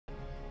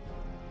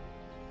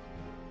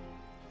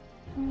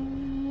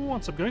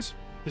What's up, guys?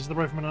 This is the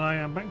Rifleman and I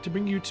am back to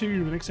bring you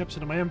to the next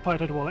episode of my Empire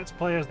Total War Let's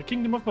Play as the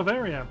Kingdom of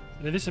Bavaria.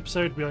 And in this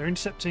episode we are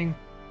intercepting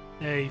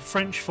a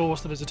French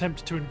force that has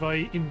attempted to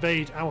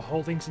invade our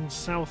holdings in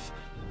South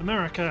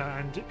America,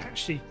 and it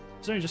actually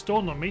it's only just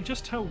dawned on me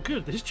just how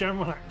good this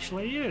general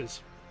actually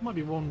is. Might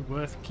be one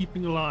worth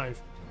keeping alive.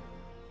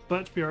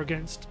 But we are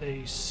against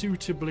a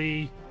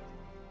suitably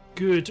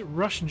good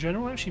Russian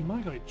general. Actually, my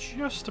guy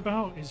just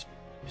about is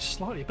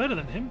slightly better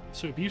than him,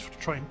 so it'd be useful to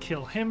try and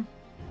kill him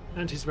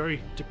and his very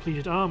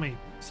depleted army.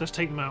 So let's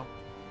take them out.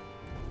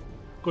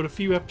 Got a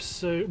few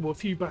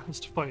battles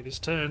to fight this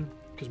turn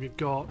because we've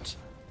got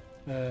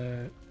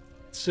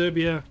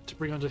Serbia to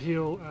bring under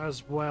heel,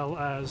 as well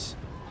as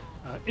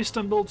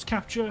Istanbul to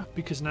capture,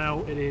 because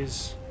now it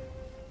is,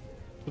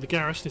 well, the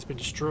garrison has been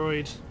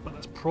destroyed, but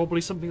that's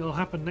probably something that'll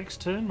happen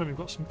next turn when we've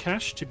got some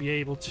cash to be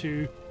able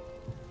to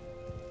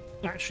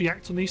actually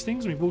act on these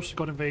things. And we've also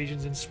got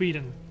invasions in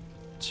Sweden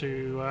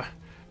to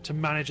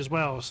manage as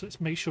well, so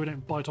let's make sure we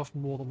don't bite off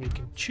more than we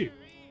can chew.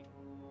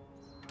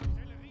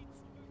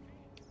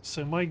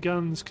 So my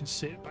guns can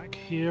sit back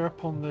here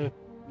up on the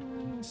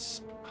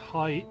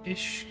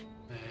high-ish.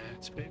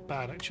 It's a bit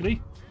bad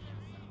actually.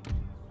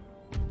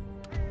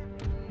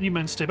 You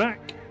men stay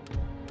back.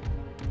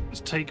 Let's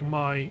take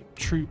my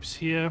troops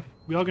here.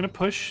 We are going to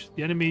push.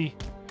 The enemy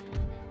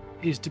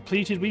is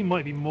depleted. We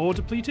might be more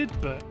depleted,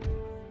 but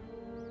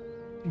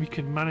we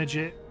can manage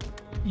it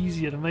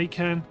easier than they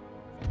can.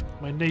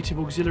 My native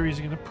auxiliaries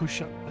are going to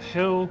push up the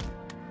hill.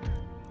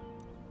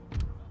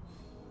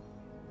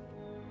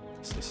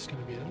 So this is going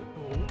to be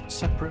a little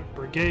separate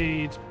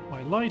brigade.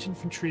 My light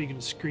infantry are going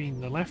to screen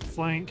the left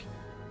flank.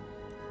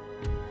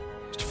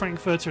 Mr.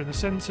 Frankfurter in the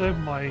centre.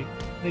 My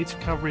native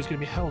cavalry is going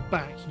to be held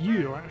back.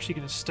 You are actually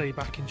going to stay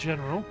back in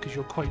general because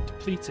you're quite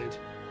depleted.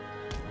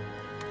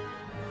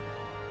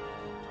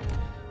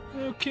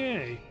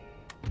 Okay.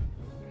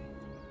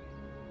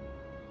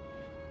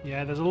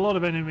 Yeah, there's a lot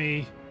of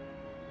enemy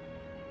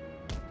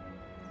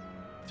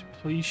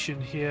depletion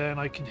here, and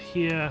I can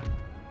hear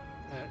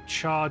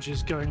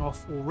charges going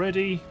off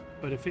already,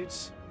 but if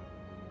it's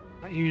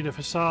that unit of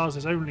hussars,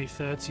 there's only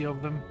 30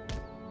 of them.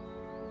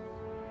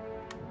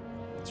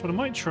 So what I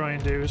might try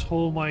and do is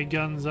haul my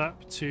guns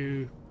up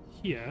to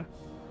here,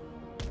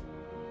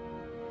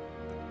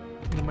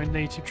 and then my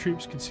native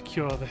troops can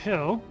secure the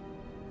hill.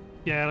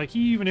 Yeah, like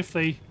even if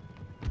they,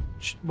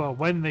 well,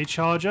 when they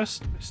charge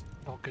us, it's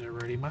not going to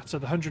really matter.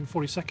 The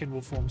 142nd will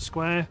form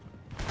square.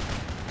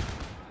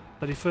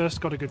 31st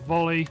got a good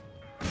volley.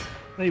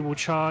 They will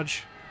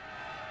charge.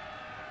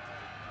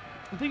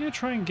 Are they going to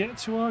try and get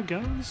to our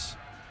guns?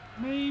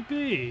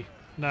 Maybe.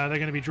 No, they're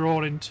going to be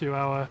drawn into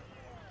our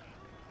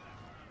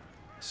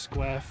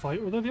square fight,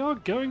 although they are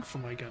going for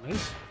my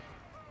gunners.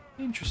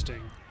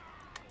 Interesting.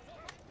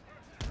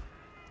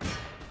 Oh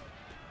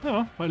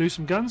well, might lose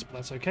some guns, but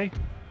that's okay.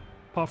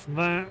 Apart from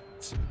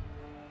that...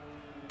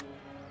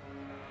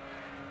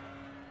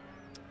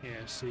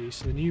 Yeah, see,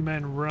 so the new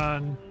men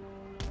run...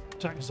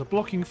 attack as a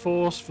blocking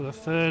force for the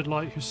 3rd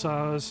Light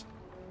Hussars.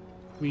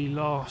 We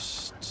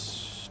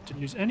lost...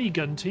 didn't lose any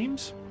gun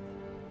teams.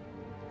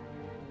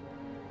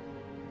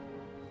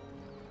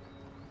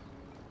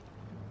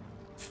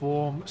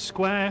 Form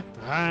square.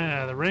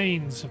 Ah, the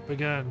rains have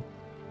begun.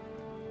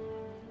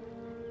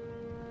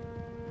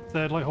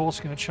 3rd Light Horse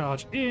going to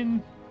charge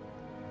in.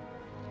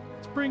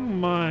 Let's bring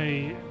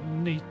my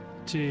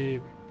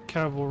native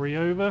cavalry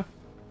over.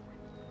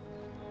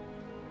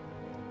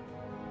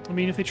 I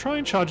mean, if they try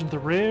and charge into the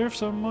rear of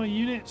some of my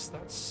units,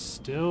 that's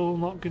still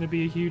not going to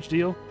be a huge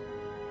deal.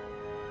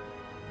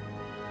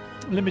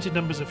 Limited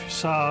numbers of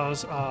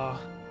hussars are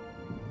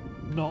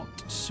not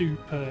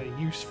super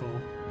useful.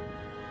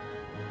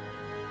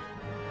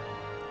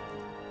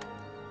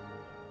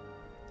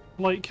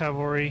 Light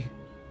cavalry,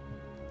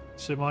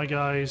 so my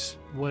guys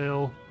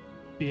will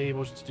be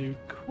able to do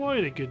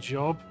quite a good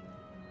job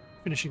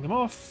finishing them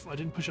off. I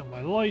didn't push up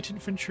my light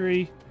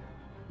infantry.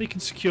 They can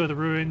secure the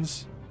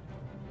ruins.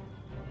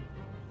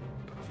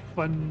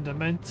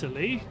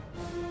 Fundamentally,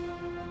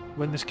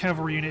 when this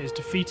cavalry unit is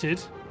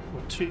defeated,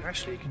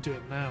 actually you can do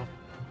it now.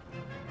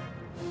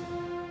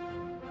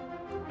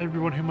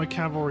 Everyone whom my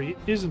cavalry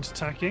isn't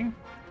attacking,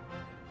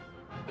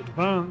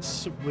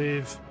 advance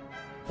with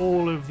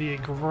all of the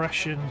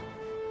aggression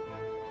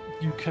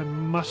you can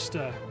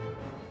muster.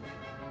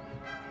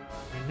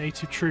 My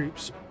native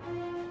troops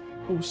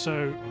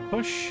also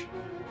push.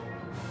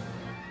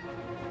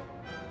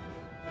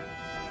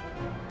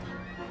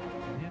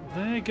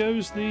 There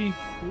goes the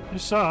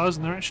hussars,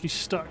 and they're actually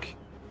stuck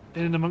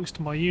in and amongst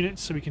my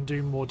units, so we can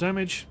do more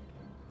damage.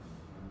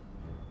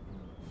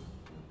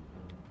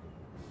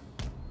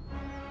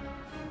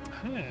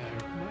 Might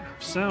have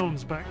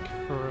sounds back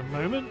for a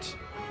moment.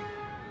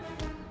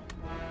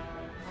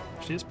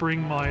 Actually, let's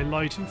bring my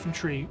light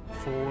infantry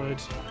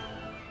forward.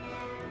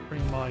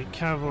 Bring my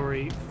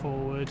cavalry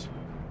forward.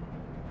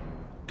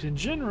 Because in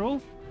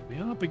general, we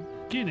are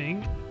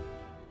beginning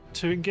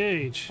to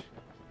engage.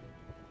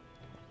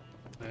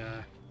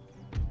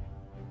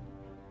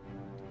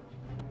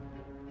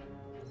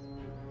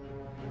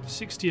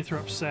 60th are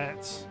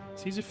upset.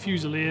 So these are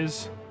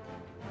Fusiliers.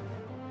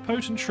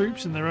 Potent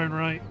troops in their own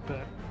right,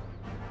 but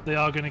they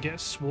are going to get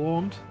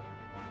swarmed.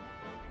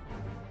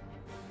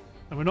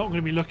 And we're not going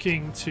to be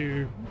looking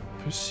to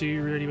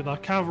pursue really with our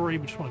cavalry,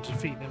 we just want to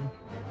defeat them.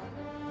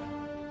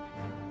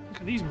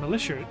 Look at these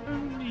militia,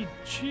 only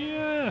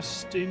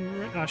just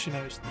in... Actually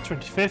no, it's the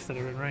 25th that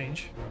are in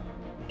range.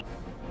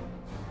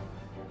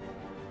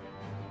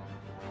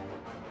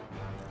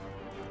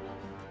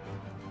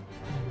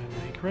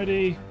 Make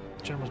ready.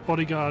 General's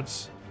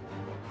bodyguards.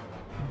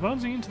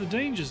 Advancing into the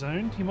danger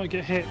zone, he might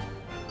get hit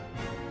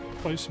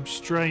by some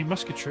stray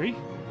musketry.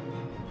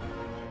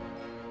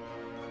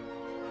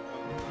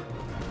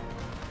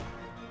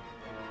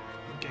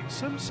 Getting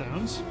some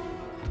sounds.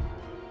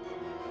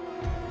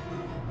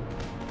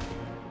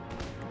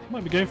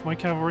 Might be going for my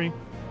cavalry.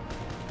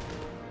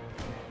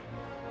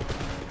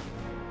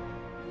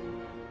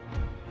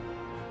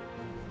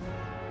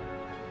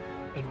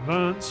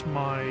 Advance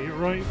my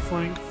right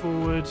flank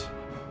forward.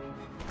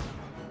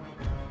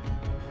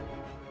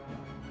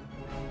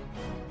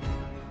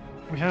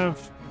 We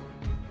have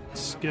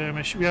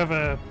skirmish. We have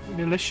a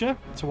militia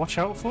to watch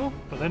out for,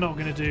 but they're not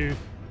going to do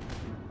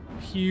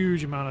a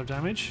huge amount of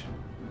damage.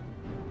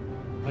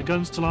 My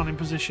guns still aren't in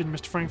position.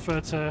 Mr.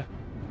 Frankfurter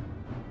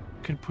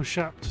can push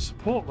up to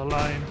support the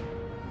line,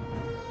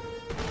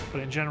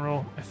 but in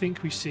general, I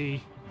think we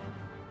see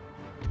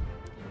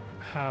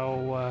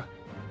how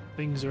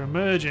things are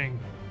emerging.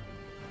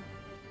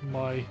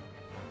 My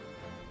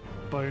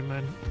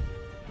bowmen.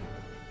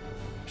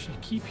 Actually,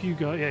 keep you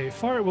guys. Yeah,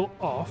 fire it will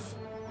off.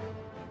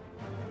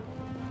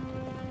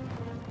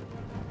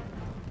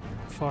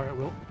 Fire at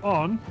will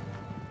on.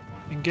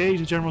 Engage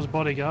the general's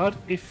bodyguard.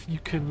 If you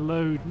can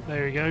load,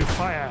 there you go.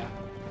 Fire.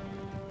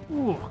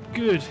 Ooh,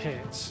 good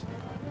hits.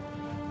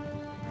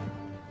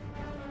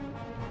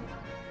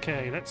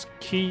 Okay, let's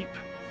keep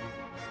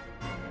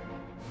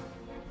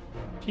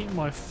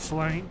my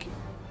flank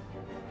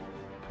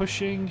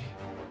pushing.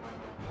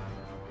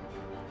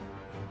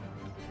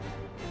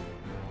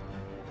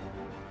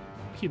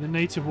 Keep the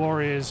native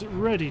warriors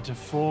ready to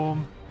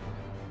form.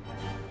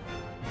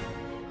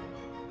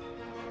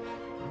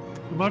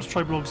 The amount of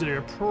tribal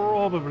auxiliary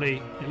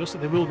probably, it looks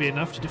like there will be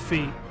enough to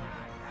defeat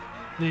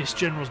this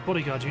general's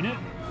bodyguard unit.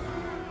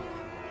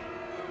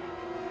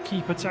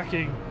 Keep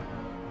attacking.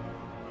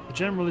 The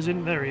general is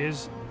in, there he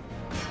is.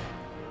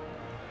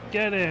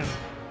 Get him!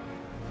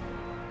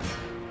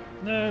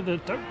 No,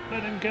 don't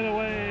let him get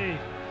away!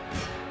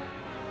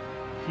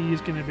 He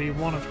is going to be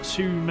one of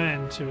 2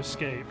 men to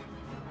escape.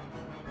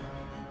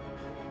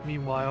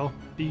 Meanwhile,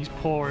 these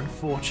poor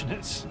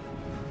unfortunates.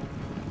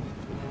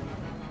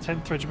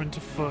 10th Regiment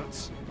of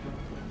Foot,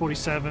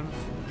 47th,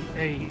 the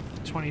 8th,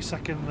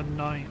 22nd, the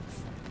 9th,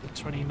 the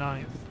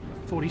 29th,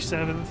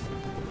 47th.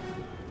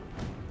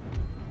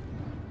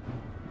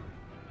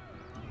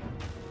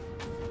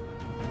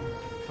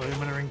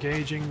 Bowmen are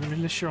engaging the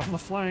militia on the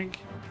flank.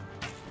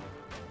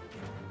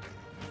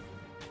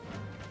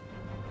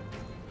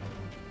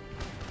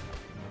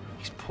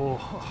 These poor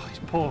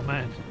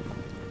men.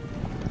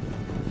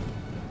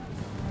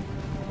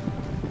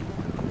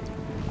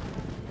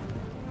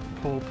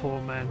 Poor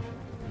men.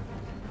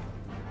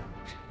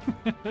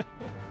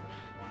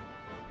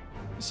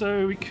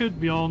 So we could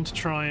be on to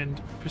try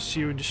and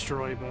pursue and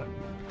destroy, but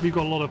we've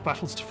got a lot of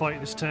battles to fight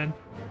this turn.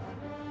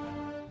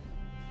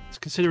 Let's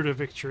consider it a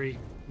victory.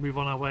 Move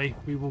on our way.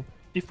 We will,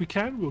 if we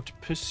can, we'll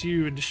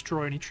pursue and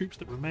destroy any troops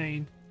that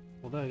remain.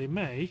 Although they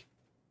may.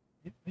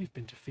 Yep, they've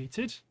been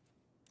defeated.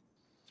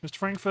 So Mr.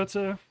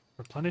 Frankfurter,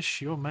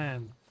 replenish your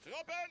men.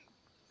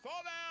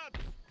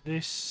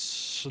 This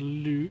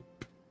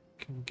sloop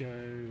can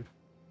go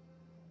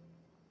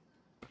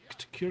back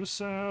to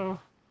Curacao.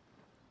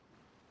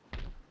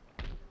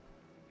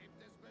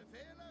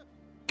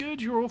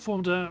 Good, you're all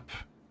formed up.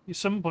 At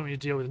some point we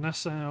deal with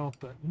Nassau,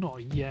 but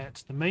not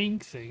yet. The main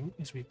thing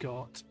is we've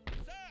got...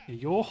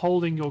 You're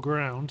holding your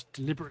ground,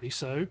 deliberately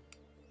so.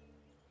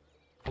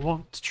 I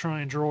want to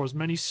try and draw as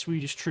many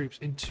Swedish troops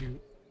into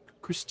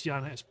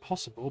Christiania as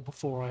possible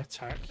before I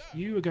attack.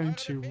 You are going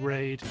to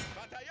raid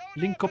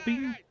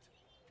Linkoping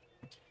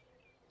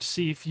to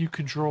see if you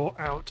can draw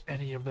out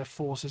any of their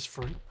forces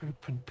for an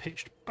open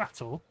pitched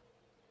battle.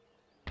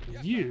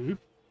 You,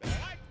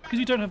 because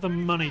you don't have the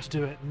money to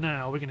do it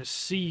now, we're going to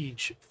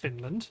siege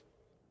Finland.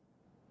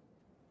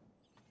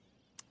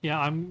 Yeah,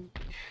 I'm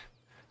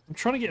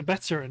trying to get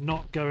better at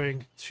not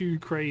going too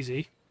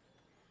crazy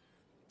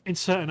in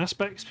certain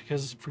aspects,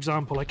 because, for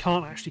example, I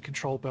can't actually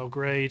control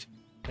Belgrade.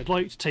 I'd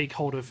like to take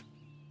hold of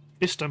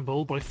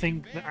Istanbul, but I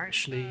think that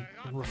actually,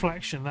 on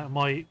reflection, that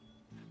might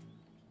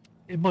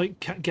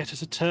get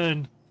us a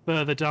turn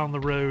further down the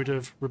road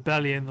of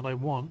rebellion that I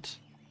want.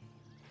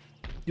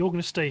 You're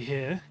going to stay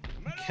here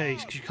in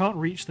case, because you can't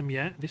reach them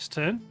yet this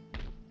turn,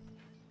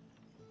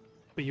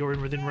 but you're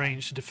within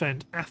range to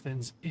defend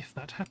Athens if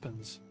that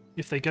happens.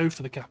 If they go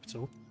for the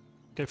capital,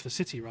 go for the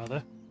city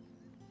rather.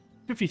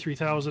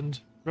 53,000,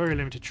 very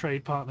limited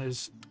trade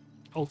partners.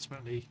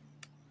 Ultimately,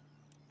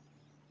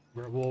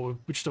 we're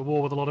just at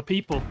war with a lot of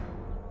people.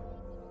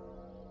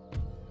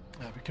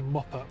 we can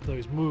mop up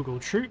those Mughal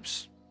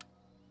troops.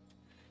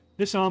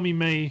 This army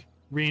may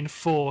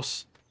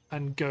reinforce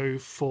and go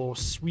for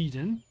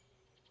Sweden.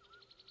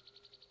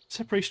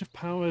 Separation of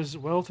powers,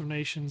 wealth of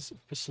nations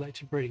for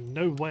selective breeding.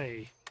 No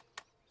way.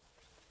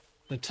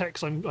 The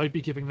techs I'd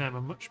be giving them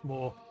are much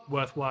more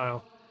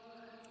worthwhile.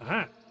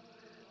 Aha!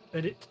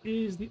 And it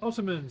is the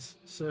Ottomans.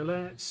 So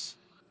let's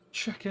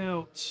check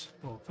out...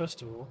 Well,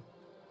 first of all...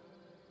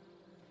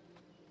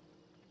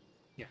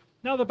 Yeah,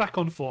 now they're back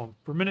on form.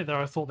 For a minute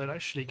there I thought they'd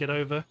actually get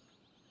over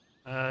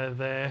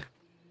their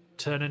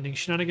turn-ending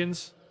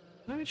shenanigans.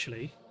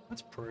 Actually,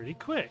 that's pretty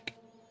quick.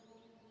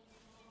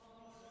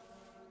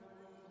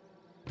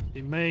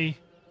 It may...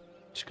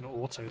 Just going to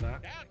auto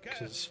that,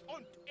 because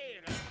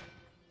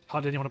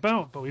hardly anyone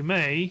about, but we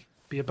may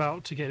be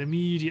about to get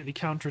immediately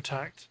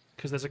counterattacked,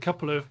 because there's a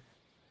couple of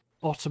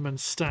Ottoman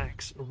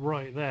stacks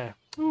right there.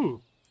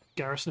 Ooh,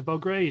 garrison of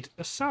Belgrade,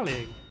 a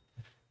sallying.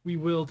 We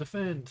will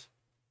defend.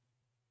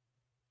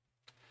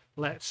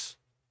 Let's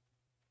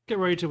get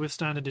ready to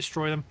withstand and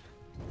destroy them.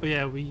 But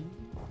yeah, we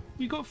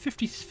got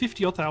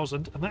 50 odd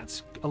thousand, and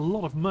that's a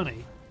lot of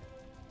money.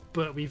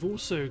 But we've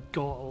also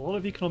got a lot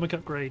of economic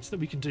upgrades that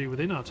we can do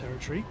within our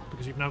territory,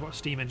 because we've now got a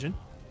steam engine.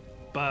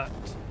 But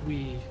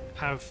we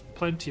have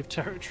plenty of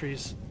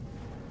territories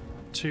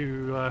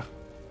to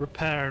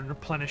repair and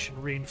replenish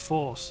and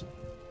reinforce.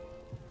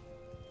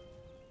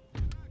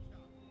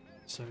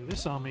 So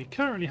this army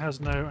currently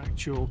has no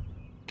actual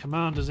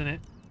commanders in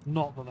it.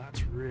 Not that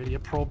that's really a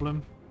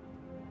problem.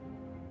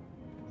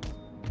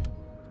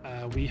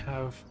 We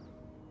have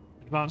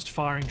advanced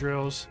firing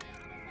drills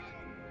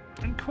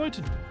and quite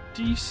a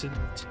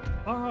decent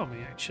army,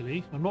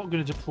 actually. I'm not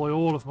going to deploy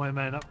all of my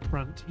men up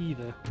front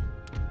either,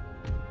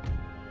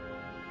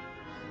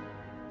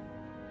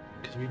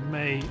 because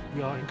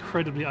we are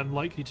incredibly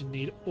unlikely to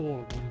need all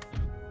of them.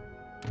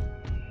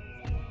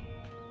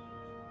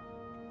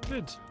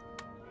 Good.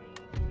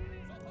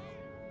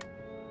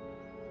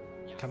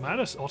 Come at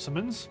us,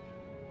 Ottomans.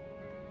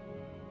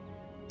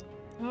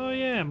 Oh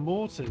yeah,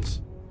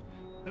 mortars.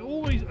 I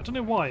don't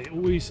know why,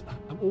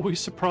 I'm always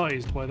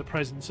surprised by the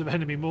presence of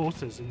enemy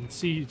mortars in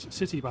siege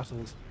city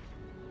battles.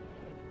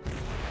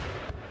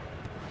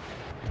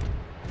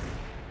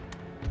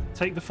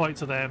 Take the fight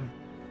to them.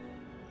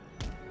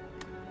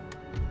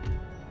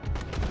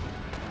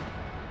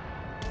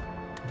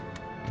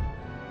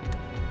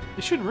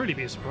 It shouldn't really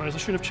be a surprise, I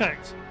should have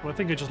checked. But I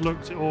think I just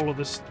looked at all of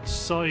the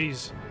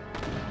size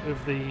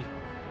of the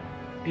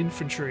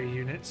infantry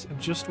units and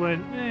just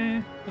went,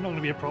 they're not going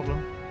to be a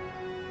problem.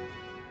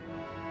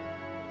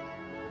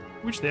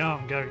 Which they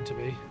aren't going to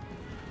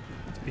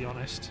be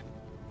honest.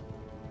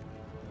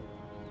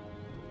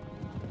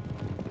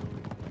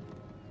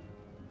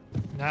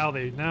 Now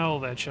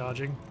they're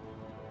charging.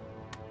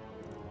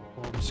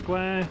 Form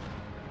square.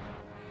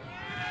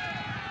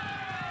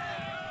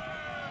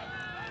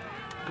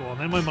 Go on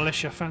then, my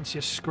militia, fancy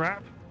a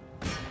scrap.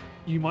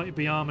 You might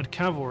be armoured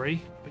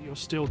cavalry, but you're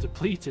still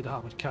depleted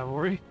armoured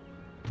cavalry.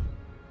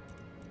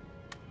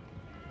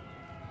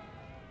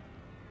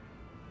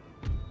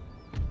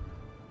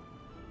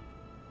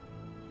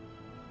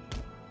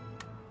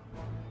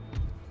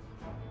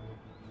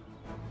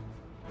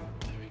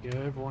 There we go,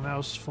 everyone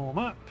else form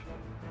up.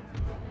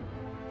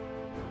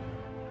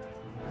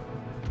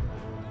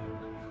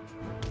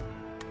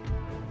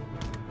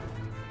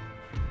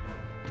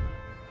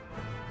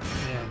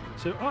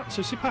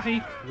 So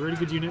Sipahi, really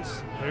good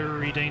units,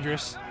 very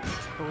dangerous.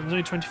 But when there's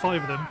only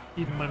 25 of them,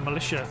 even my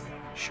militia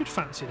should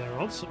fancy their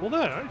odds.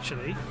 Although,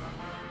 actually,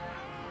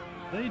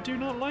 they do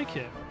not like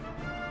it.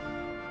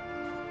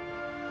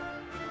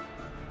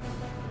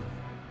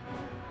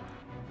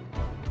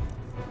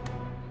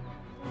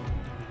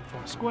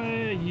 Form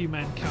square, you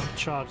men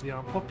countercharge the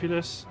armed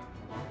populace.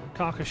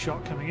 Carcass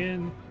shot coming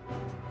in.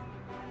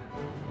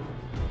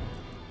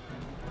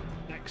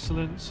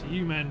 Excellent. So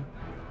you men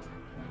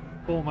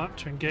form up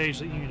to engage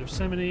that unit of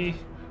Semini.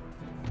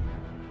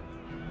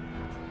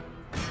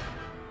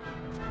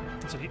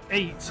 There's only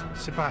 8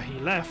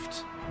 Sipahi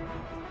left.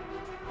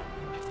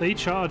 If they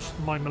charge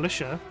my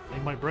militia, they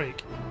might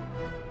break.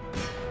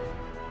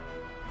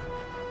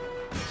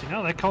 See,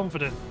 now they're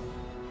confident.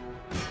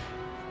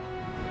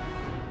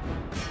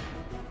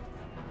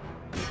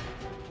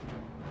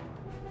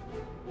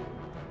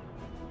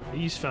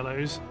 These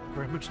fellows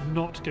very much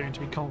not going to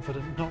be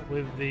confident, not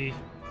with the...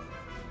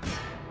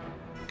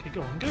 Okay,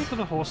 go on, go for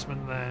the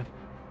horsemen there.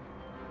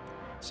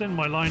 Send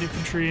my line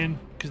infantry in,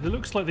 because it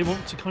looks like they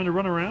want to kind of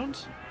run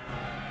around.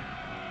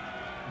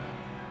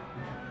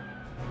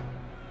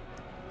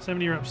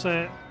 70 are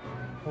upset,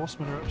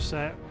 horsemen are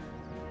upset,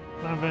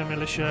 Landwehr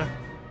militia.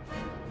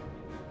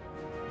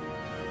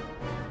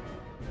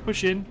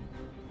 Push in,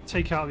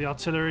 take out the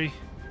artillery.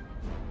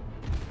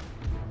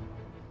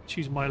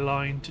 Choose my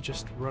line to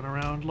just run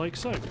around like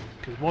so,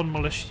 because one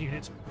militia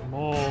unit's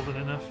more than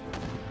enough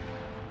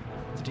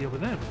to deal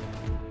with them.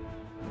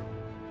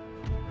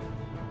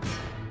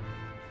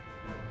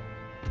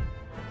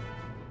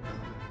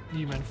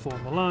 You men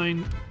form the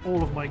line.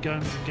 All of my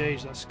guns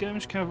engage that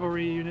skirmish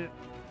cavalry unit.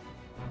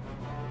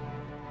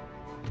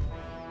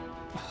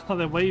 Oh,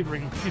 they're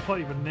wavering. You're not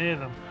even near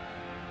them.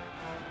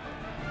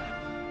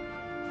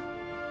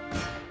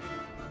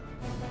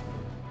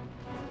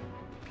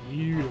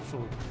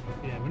 Beautiful.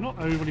 Yeah, we're not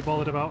overly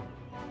bothered about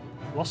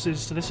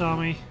losses to this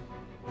army.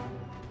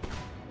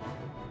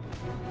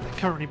 They're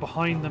currently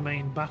behind the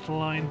main battle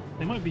line.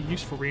 They might be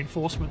useful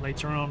reinforcement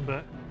later on,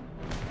 but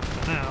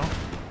for now...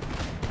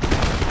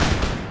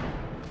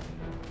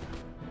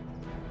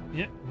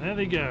 Yep, there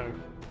they go.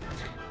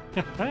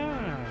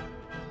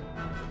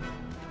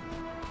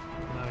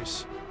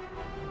 Nice.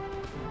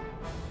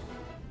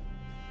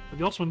 But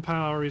the Ottoman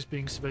power is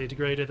being severely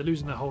degraded. They're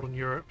losing their hold on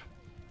Europe.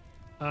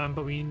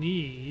 But we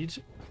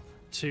need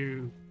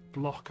to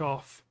block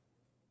off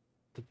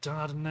the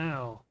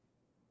Dardanelles.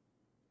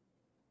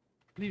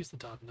 I believe it's the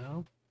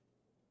Dardanelles.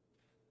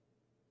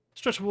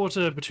 Stretch of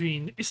water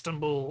between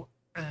Istanbul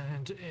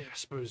and, I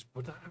suppose,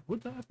 would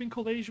that have been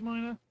called Asia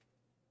Minor?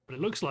 But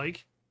it looks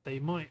like they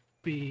might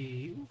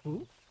be...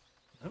 Ooh,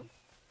 no.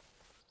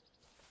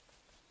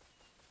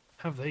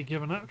 Have they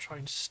given up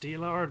trying to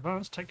steal our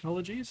advanced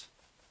technologies?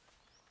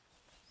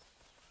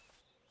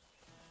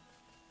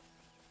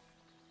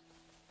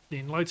 The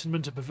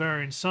Enlightenment of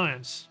Bavarian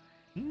science.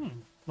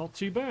 Not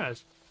too bad.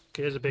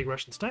 Okay, there's a big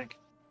Russian stack.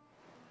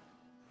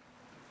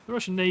 The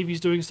Russian Navy's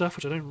doing stuff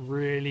which I don't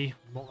really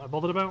not that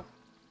bothered about.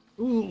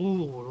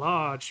 Ooh,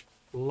 large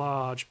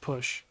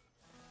push.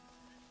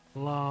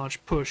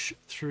 Large push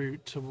through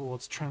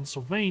towards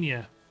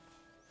Transylvania.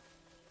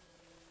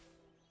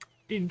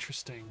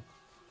 Interesting.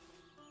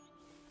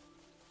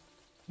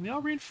 And they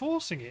are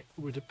reinforcing it,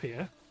 it would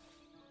appear.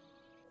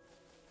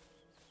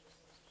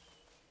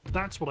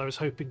 That's what I was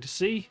hoping to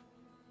see.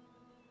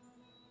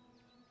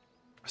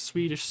 A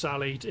Swedish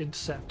sally to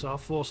intercept our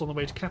force on the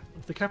way to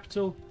the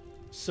capital,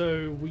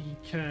 so we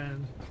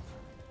can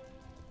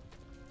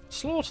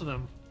slaughter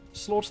them.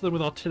 Slaughter them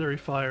with artillery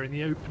fire in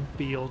the open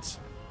fields.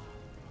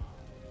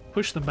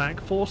 Push them back,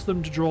 force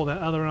them to draw their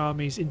other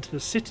armies into the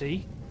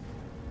city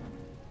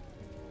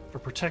for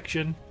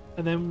protection,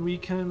 and then we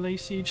can lay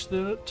siege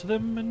to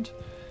them and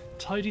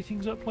tidy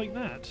things up like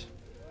that.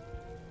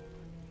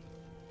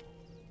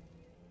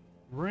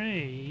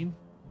 Rain.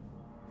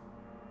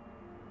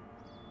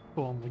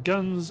 Form the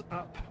guns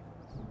up.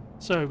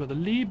 So we've got the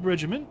Lieb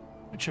Regiment,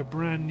 which are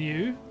brand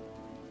new.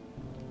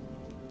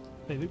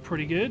 They look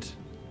pretty good.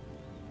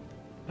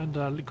 And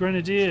the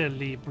Grenadier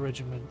Lieb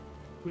Regiment,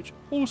 which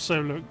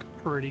also look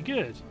pretty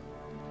good.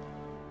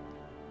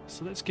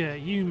 So let's get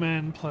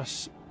U-men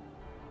plus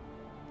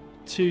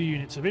 2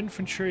 units of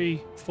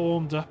infantry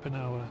formed up in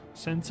our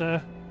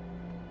centre.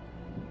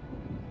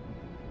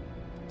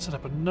 Set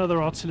up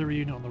another artillery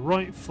unit on the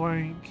right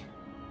flank.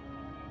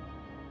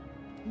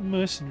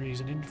 Mercenaries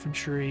and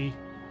infantry.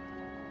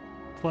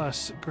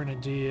 Plus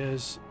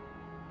grenadiers.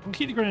 I'll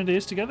keep the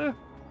grenadiers together.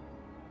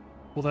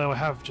 Although I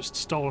have just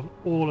stolen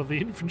all of the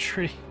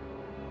infantry.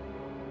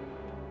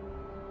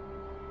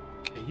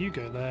 Okay, you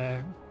go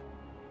there.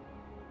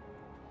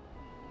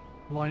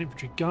 Line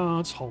infantry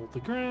guards hold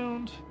the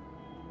ground.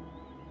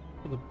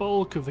 For the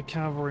bulk of the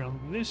cavalry on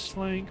this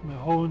flank.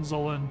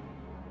 Hohenzollern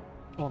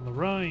on the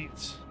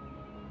right.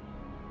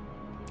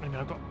 And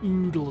I've got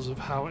oodles of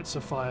howitzer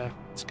fire.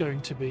 It's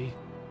going to be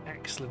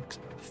excellent.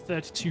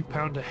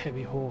 32-pounder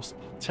heavy horse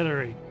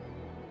artillery.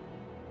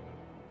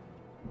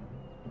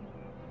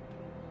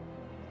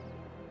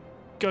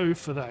 Go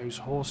for those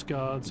horse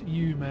guards.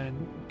 You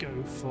men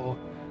go for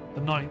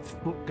the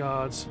 9th foot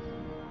guards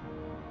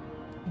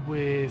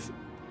with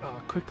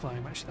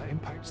quicklime. Actually, that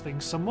impacts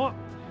things somewhat.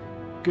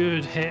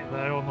 Good hit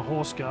though on the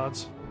horse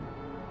guards.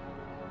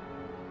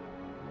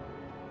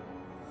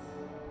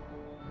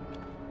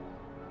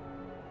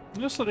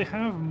 Looks like they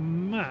have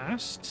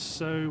massed,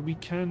 so we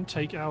can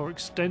take our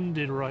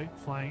extended right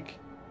flank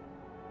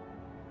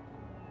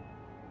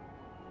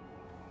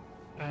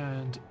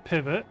and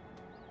pivot.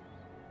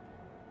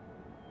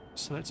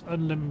 So let's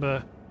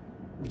unlimber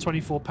the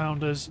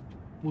 24-pounders.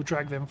 We'll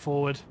drag them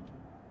forward.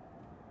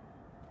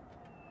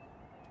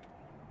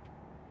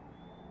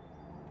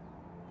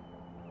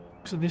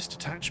 So this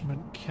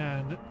detachment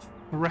can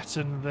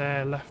threaten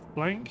their left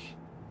flank.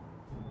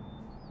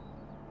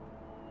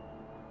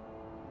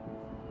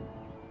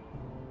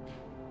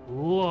 A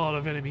lot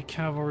of enemy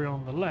cavalry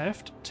on the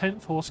left.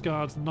 10th Horse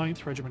Guards,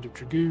 9th Regiment of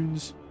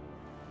Dragoons.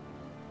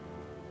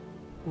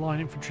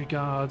 Line infantry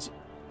guards,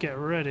 get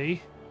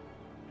ready.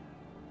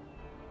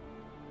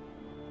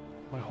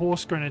 My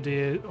horse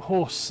grenadier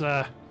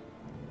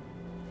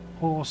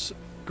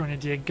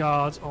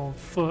guards on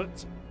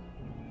foot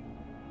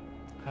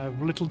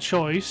have little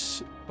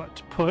choice but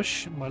to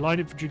push. My line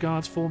infantry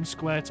guards form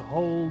square to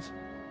hold.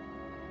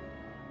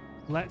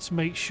 Let's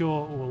make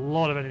sure a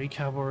lot of enemy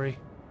cavalry.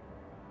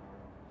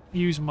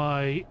 Use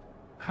my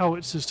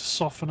howitzers to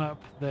soften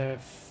up their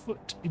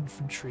foot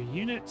infantry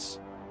units.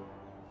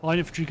 Line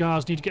infantry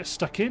guards need to get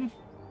stuck in.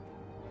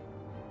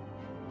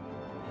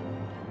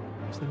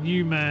 So the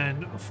new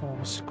men form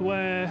a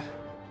square,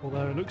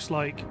 although it looks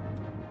like,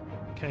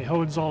 okay,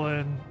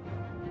 Hohenzollern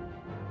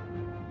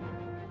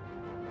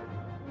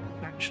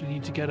actually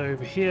need to get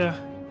over here.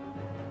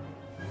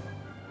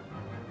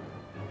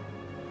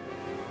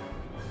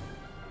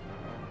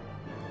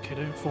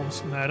 Okay, don't form.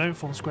 No, don't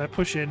form square.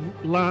 Push in.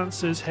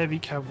 Lancers, heavy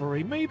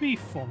cavalry. Maybe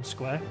form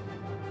square.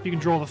 If you can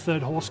draw the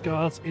 3rd Horse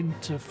Guards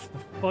into the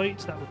fight,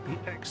 that would be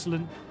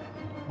excellent.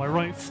 My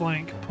right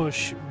flank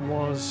push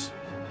was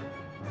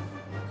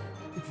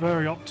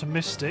very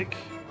optimistic.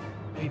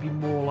 Maybe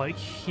more like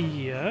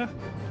here.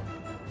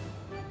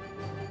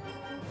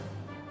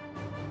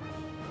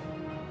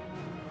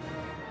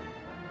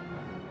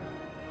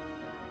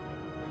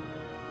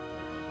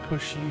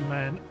 Push you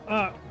men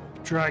up.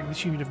 Drag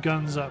this unit of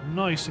guns up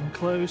nice and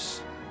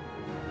close.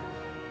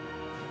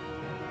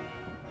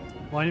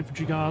 Line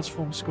infantry guards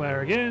form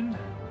square again.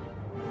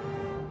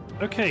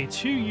 Okay,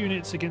 2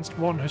 units against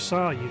 1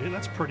 hussar unit.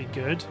 That's pretty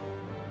good.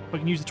 I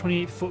can use the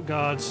 28th foot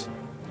guards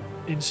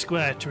in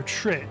square to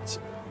attrit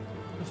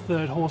the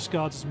 3rd horse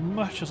guards as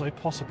much as I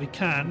possibly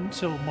can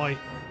until my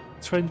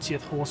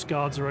 20th horse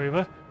guards are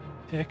over.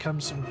 Here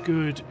comes some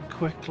good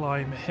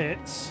quicklime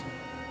hits.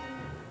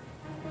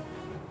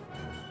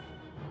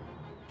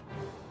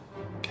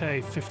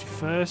 Okay,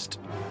 51st.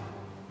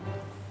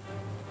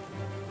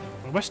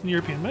 The Western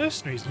European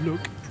mercenaries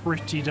look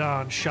pretty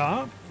darn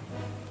sharp.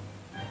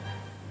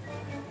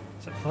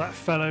 Except for that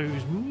fellow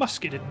whose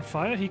musket didn't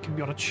fire, he can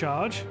be on a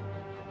charge.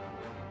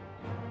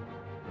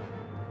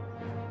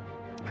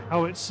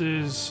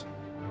 Howitzers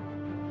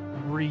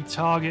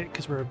retarget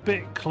because we're a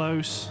bit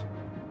close.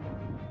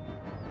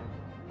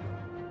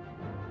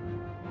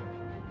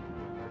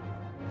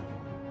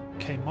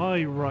 Okay,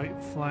 my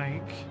right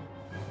flank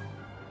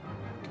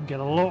can get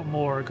a lot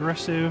more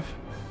aggressive.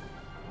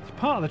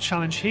 Part of the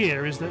challenge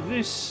here is that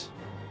this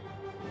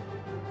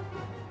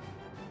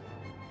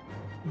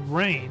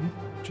rain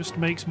just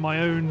makes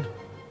my own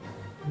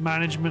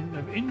management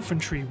of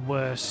infantry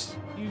worse.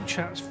 You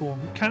chaps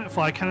form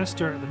fire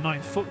canister at the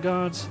 9th foot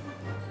guards.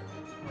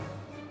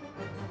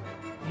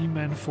 You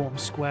men form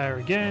square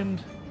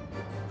again.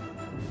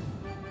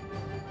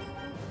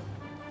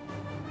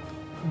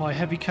 My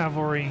heavy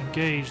cavalry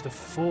engage the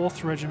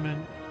 4th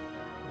regiment.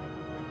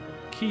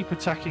 Keep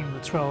attacking the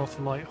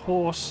 12th light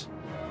horse.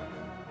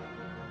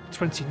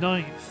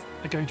 29th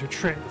are going to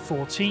attrit the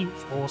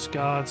 14th horse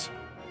guards.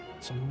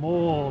 Some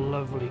more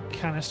lovely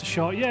canister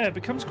shot. Yeah, it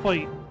becomes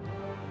quite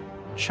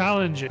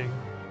challenging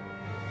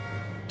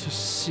to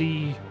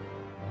see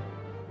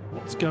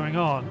what's going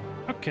on.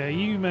 Okay,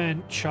 you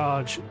men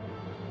charge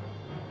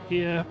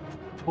here.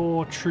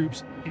 Pour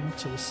troops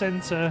into the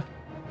centre.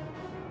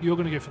 You're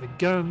going to go for the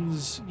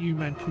guns. You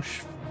men push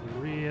from the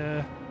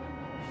rear.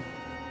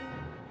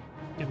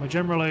 Get my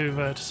general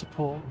over to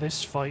support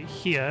this fight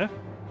here.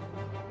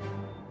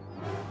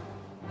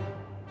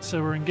 So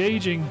we're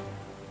engaging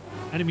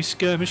enemy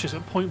skirmishers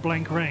at point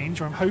blank range,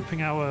 where I'm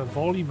hoping our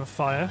volume of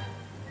fire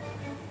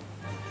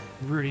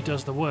really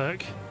does the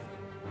work.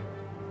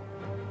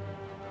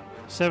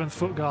 7th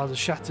foot guards are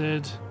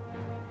shattered.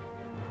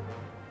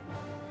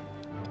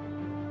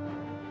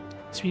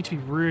 So we need to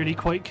be really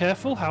quite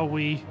careful how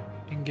we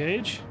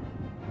engage.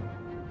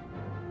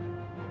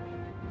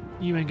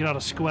 You men get out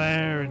of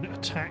square and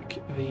attack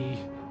the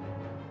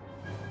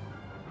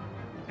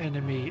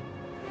enemy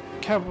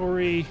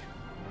cavalry.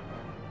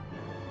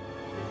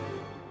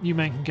 You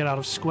men can get out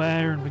of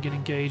square and begin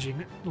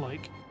engaging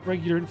like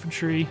regular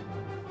infantry.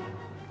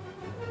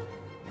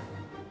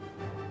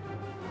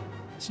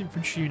 This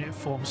infantry unit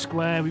forms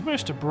square. We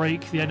managed to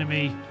break the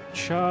enemy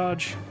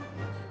charge.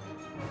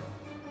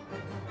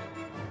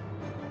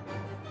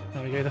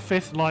 There we go. The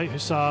 5th Light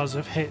Hussars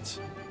have hit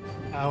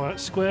our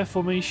square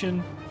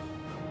formation.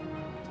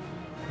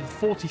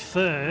 The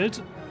 43rd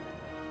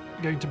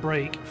are going to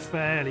break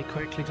fairly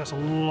quickly. That's a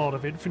lot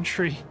of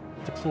infantry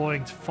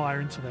deploying to fire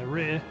into their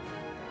rear.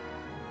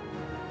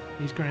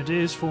 These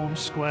grenadiers form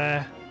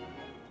square.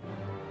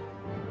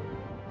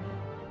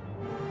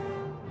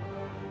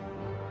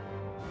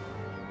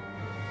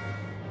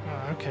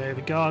 Okay,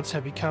 the guards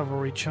heavy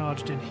cavalry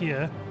charged in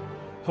here.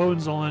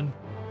 Hohenzollern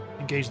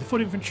engage the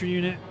foot infantry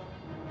unit.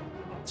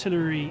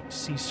 Artillery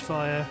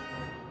ceasefire.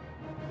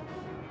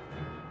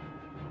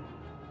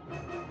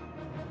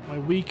 My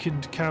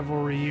weakened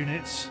cavalry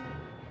units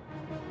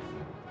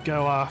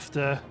go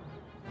after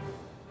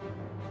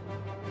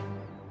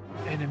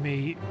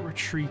enemy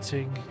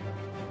retreating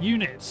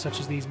units, such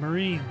as these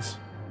Marines.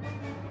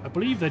 I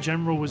believe their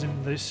general was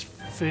in this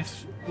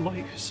 5th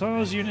Light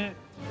Hussars unit,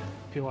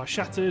 who are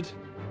shattered.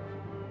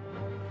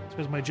 I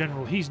suppose my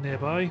general, he's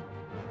nearby.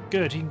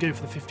 Good, he can go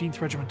for the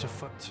 15th Regiment of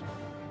Foot.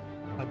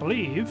 I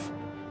believe.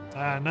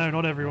 No,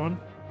 not everyone.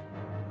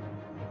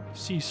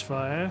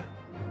 Ceasefire.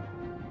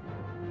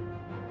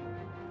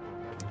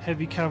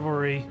 Heavy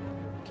cavalry,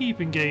 keep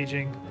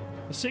engaging.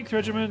 The 6th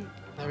Regiment,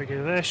 there we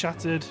go, they're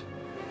shattered.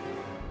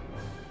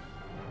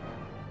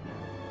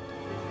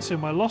 So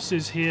my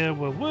losses here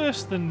were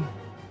worse than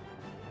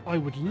I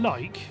would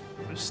like,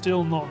 but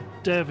still not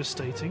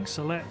devastating,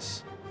 so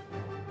let's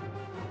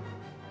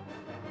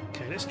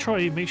try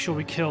and make sure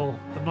we kill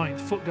the 9th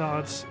Foot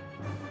Guards.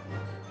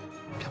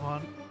 Come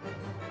on.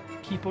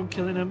 Keep on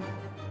killing them.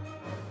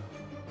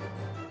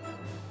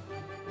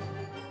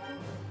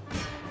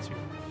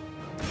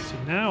 So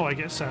now I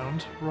get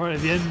sound right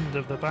at the end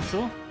of the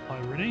battle.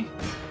 Irony.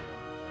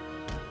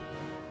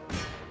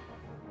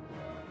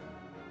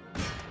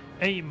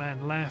 8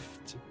 men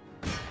left.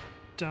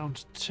 Down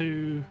to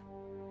 2.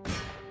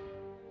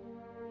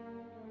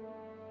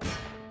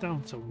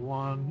 Down to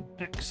 1.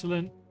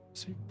 Excellent.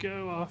 So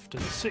go after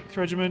the 6th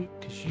Regiment,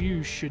 because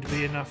you should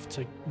be enough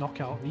to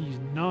knock out these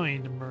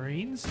 9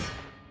 Marines.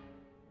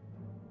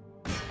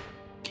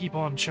 Keep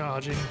on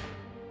charging.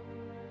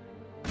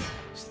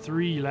 There's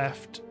 3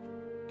 left.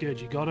 Good,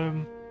 you got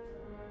him.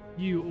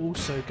 You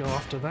also go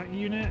after that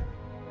unit.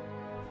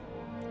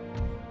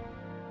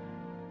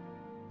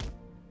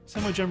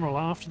 Send my general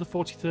after the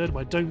 43rd, but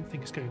I don't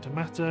think it's going to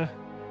matter.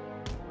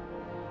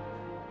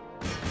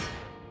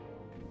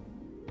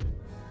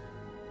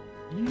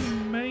 You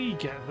may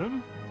get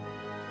them.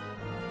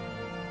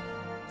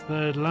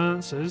 3rd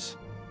Lancers.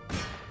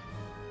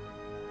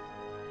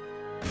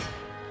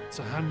 It's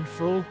a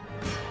handful.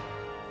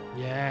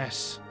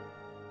 Yes.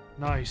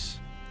 Nice.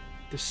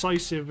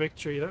 Decisive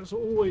victory. That's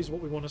always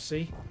what we want to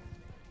see.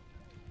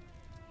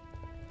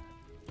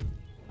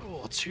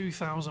 Oh,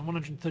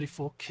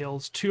 2,134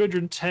 kills.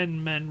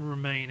 210 men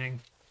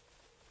remaining.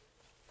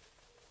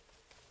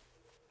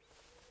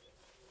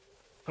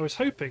 I was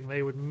hoping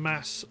they would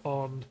mass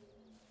on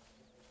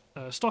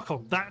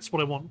Stockholm. That's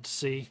what I want to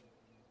see.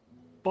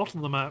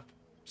 Bottom the map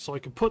so I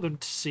can put them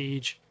to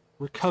siege,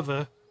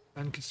 recover,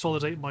 and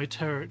consolidate my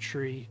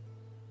territory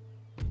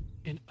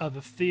in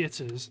other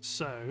theatres.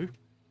 So,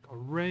 got a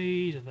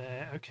raid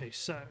there. Okay,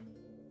 so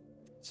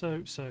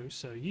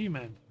you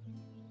men,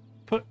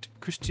 put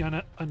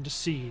Christiana under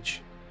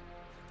siege.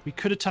 We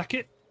could attack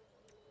it,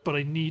 but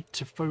I need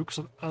to focus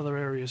on other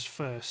areas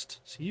first.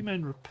 So you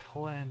men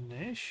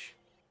replenish.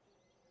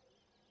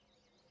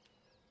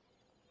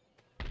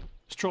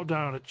 Let's drop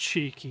down a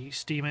cheeky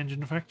steam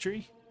engine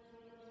factory.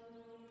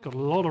 Got a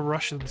lot of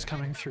Russians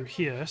coming through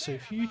here, so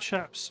if you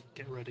chaps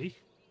get ready.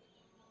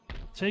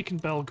 Taking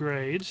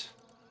Belgrade.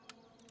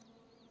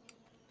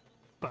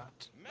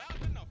 But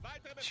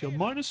so you're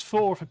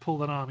 -4 if I pull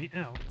that army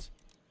out.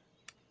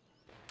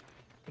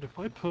 But if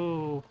I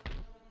pull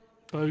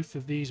both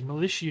of these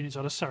militia units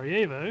out of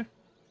Sarajevo,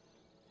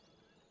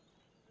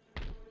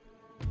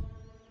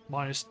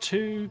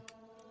 -2,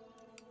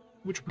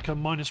 which will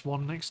become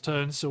 -1 next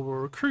turn, so we'll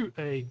recruit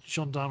a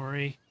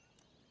gendarmerie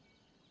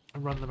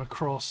and run them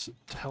across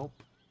to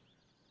help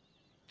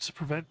to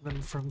prevent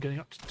them from getting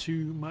up to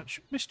too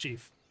much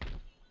mischief.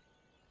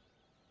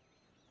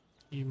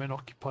 You men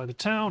occupy the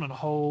town and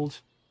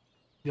hold.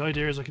 The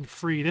idea is I can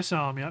free this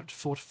army up to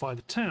fortify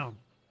the town.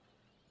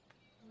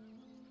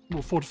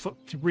 Well,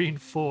 to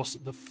reinforce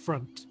the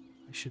front,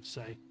 I should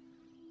say.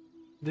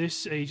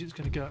 This agent's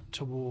going to go up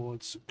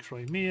towards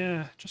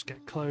Crimea, just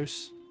get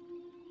close.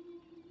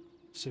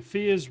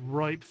 Sofia's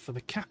ripe for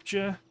the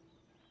capture.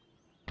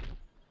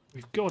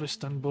 We've got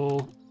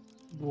Istanbul,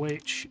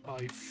 which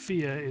I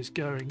fear is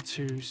going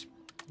to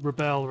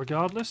rebel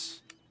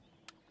regardless.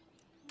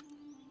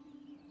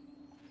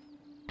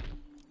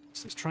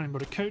 So let's try and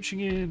put a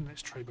coaching in,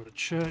 let's try and put a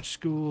church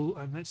school,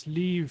 and let's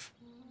leave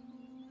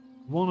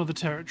one of the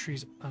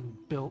territories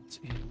unbuilt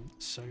in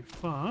so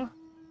far.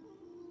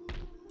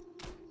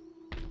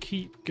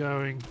 Keep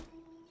going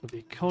for the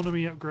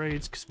economy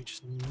upgrades, because we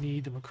just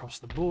need them across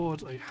the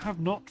board. I have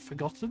not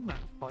forgotten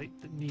that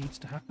fight that needs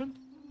to happen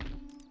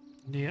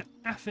near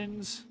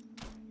Athens.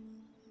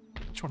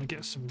 Trying to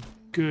get some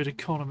good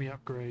economy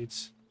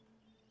upgrades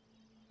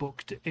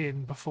booked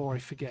in before I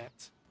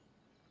forget.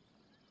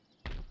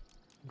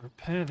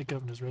 Repair the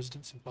governor's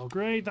residence in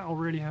Belgrade, that'll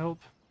really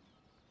help.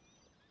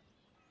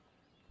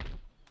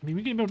 I mean,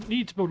 we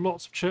need to build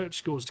lots of church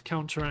schools to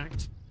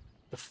counteract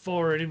the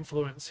foreign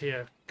influence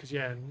here, because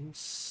yeah,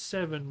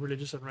 7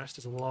 religious unrest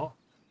is a lot.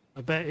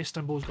 I bet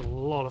Istanbul's got a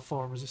lot of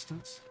foreign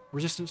resistance.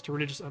 Resistance to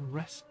religious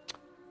unrest.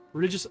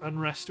 Religious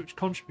unrest, which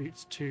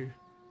contributes to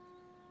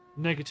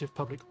negative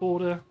public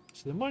order.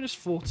 So they're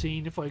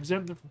 -14. If I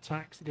exempt them from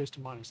tax, it goes to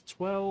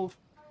 -12.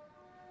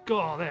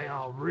 God, they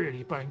are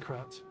really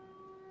bankrupt.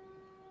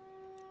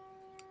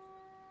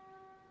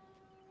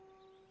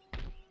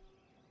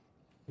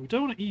 We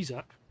don't want to ease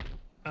up.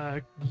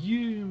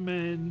 You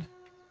men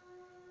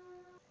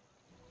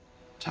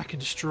attack and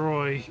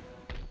destroy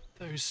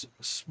those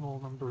small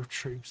number of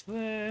troops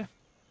there.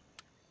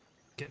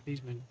 Get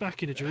these men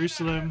back into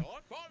Jerusalem.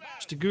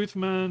 Mr.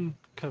 Guthman,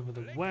 cover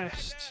the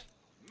west.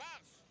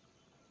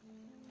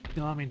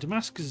 The army in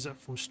Damascus is at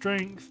full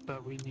strength,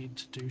 but we need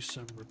to do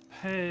some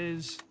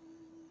repairs.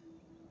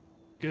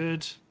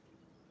 Good.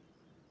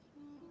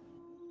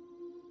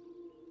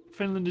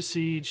 Finland is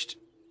sieged.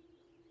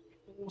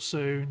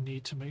 Also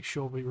need to make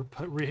sure we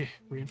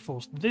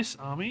reinforce this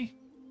army.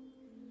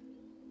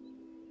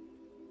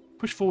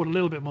 Push forward a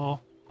little bit more.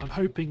 I'm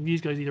hoping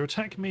these guys either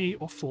attack me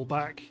or fall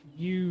back.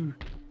 You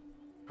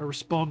are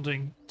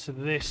responding to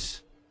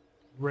this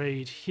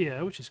raid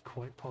here, which is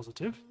quite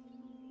positive.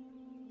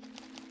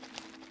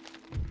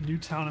 New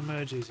town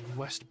emerges in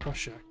West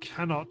Prussia.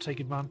 Cannot take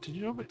advantage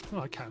of it. Oh,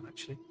 I can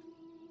actually.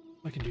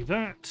 I can do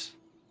that.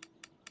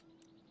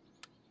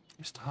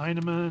 Mr.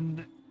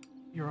 Heinemann,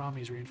 Your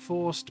army is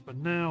reinforced, but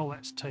now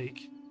let's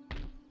take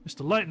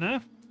Mr.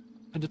 Leitner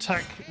and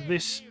attack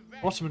this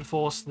Ottoman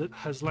force that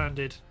has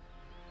landed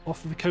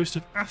off the coast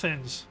of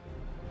Athens.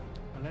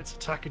 And let's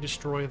attack and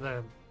destroy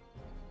them.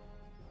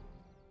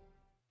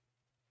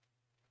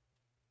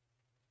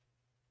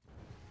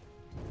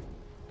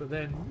 But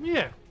then,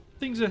 yeah,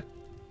 things are...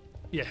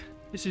 Yeah,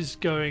 this is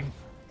going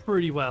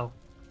pretty well.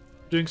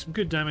 Doing some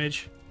good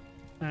damage,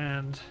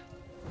 and...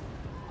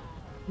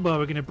 Well,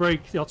 we're going to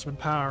break the Ottoman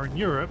power in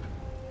Europe,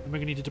 and we're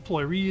going to need to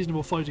deploy a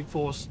reasonable fighting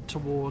force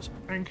towards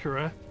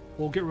Ankara,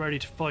 or get ready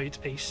to fight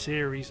a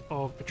series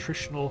of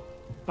attritional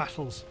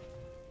battles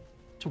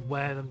to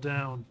wear them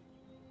down.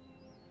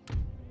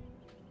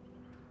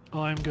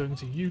 I'm going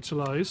to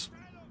utilise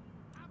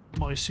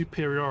my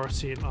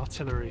superiority in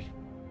artillery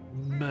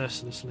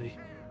mercilessly.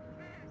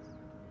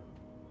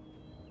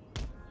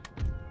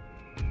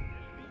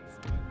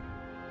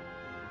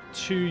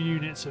 Two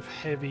units of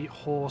heavy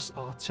horse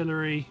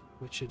artillery,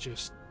 which are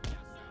just...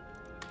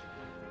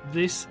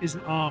 This is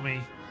an army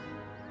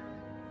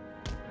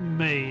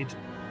made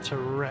to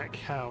wreck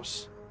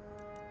house.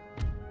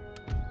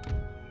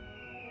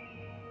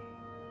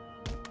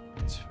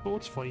 Let's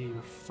fortify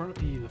either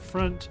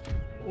front.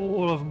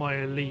 All of my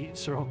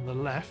elites are on the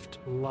left,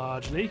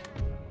 largely.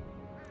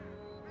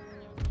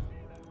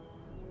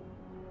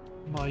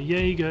 My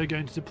Jaeger are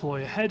going to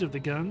deploy ahead of the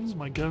guns.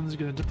 My guns are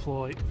going to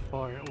deploy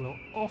fire at will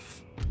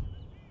off.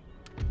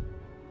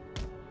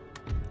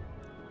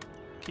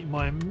 Keep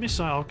my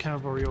missile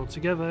cavalry all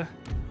together.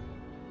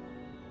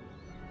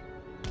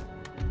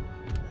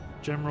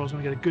 General's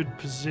going to get a good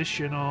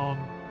position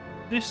on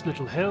this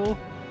little hill.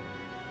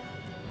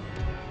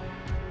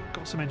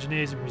 Got some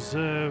engineers in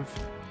reserve.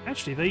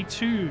 Actually, they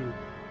too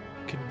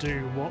can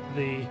do what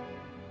the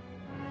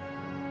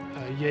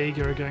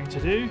Jaeger are going to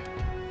do.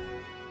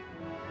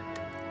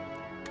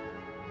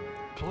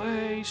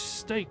 Play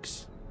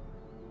stakes.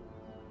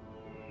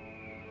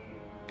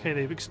 Okay,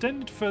 they've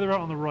extended further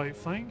out on the right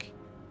flank.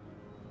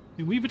 I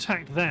mean, we've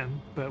attacked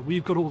them, but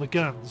we've got all the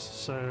guns,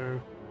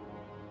 so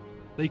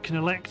they can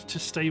elect to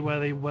stay where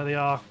they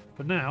are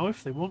for now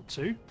if they want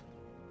to.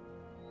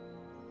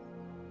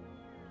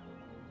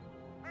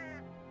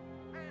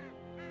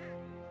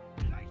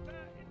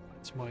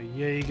 That's my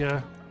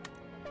Jaeger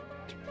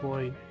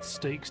deployed,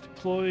 stakes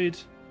deployed.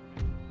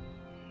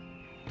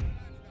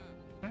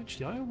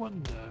 Actually, I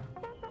wonder.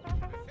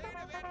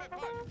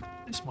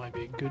 This might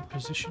be a good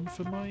position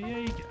for my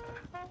Jaeger.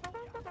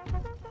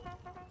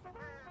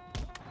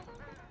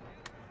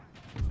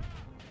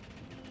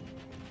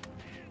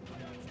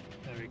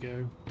 There we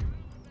go.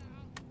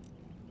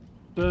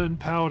 Burn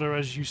powder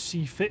as you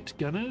see fit,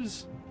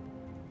 gunners.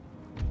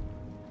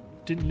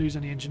 Didn't lose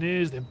any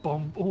engineers. They're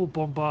all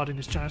bombarding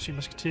this Chancery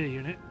Musketeer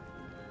unit.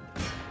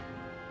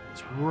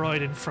 It's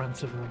right in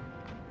front of them.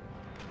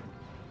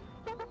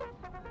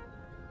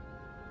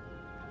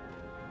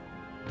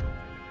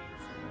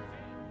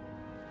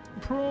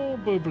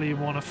 Probably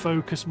want to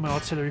focus my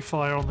artillery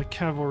fire on the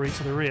cavalry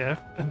to the rear,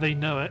 and they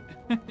know it.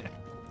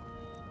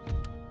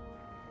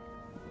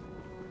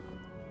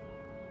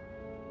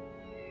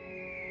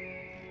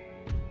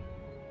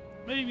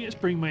 Maybe let's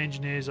bring my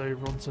engineers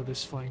over onto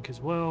this flank as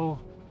well.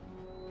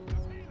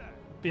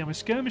 But yeah, my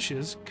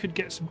skirmishers could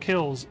get some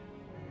kills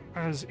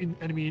as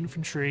enemy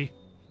infantry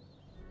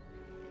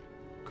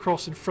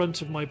cross in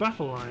front of my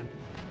battle line.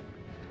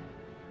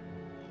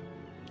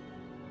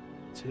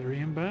 Artillery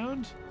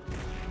inbound.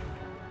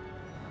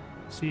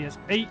 See, he has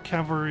 8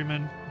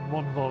 cavalrymen and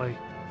 1 volley.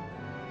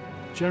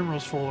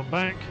 General's fallen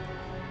back.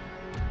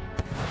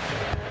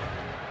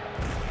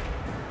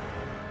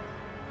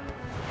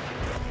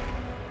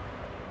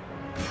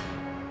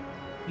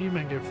 You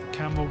men go for the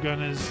camel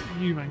gunners.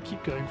 You men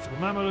keep going for the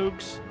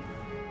Mamelukes.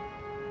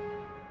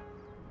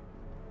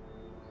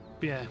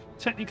 But yeah,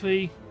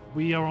 technically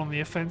we are on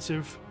the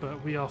offensive,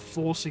 but we are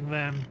forcing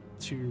them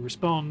to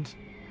respond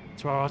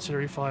to our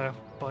artillery fire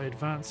by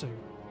advancing.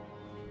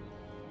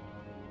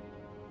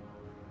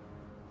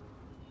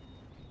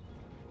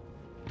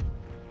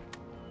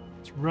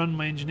 Let's run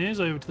my engineers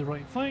over to the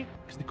right flank,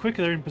 because the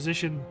quicker they're in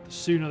position, the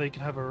sooner they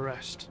can have a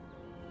rest.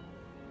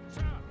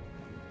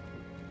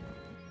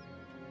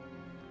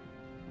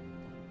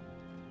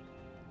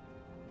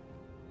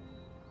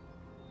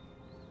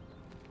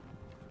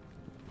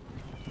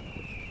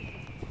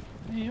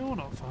 You're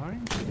not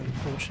firing.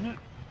 Unfortunate.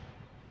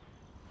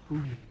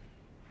 Ooh.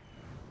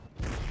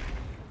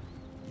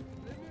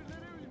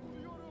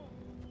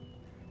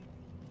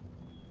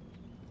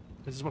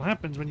 This is what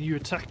happens when you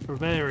attack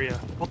Bavaria,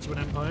 Ottoman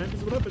Empire. This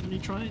is what happens when you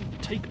try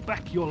and take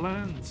back your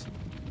lands.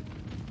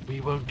 We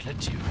won't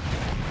let you.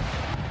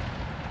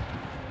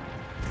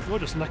 You're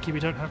just lucky we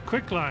don't have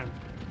quicklime.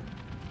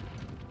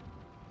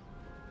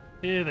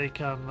 Here they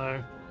come,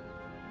 though.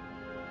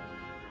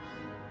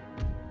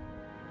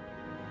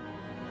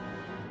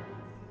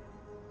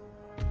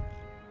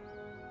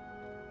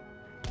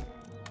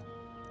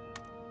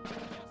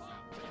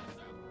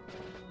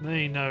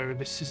 They know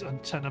this is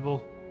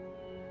untenable.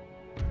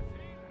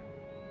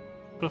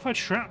 But if I had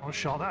shrapnel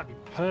shot, that'd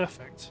be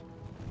perfect.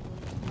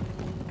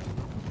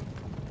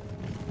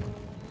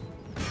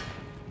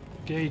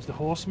 Engage the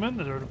horsemen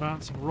that are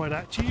advancing right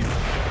at you.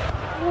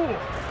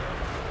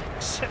 Oh!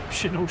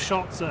 Exceptional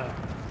shots there.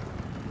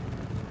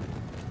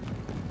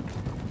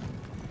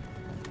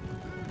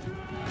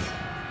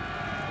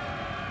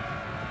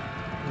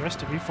 The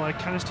rest of you fire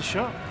canister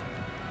shot.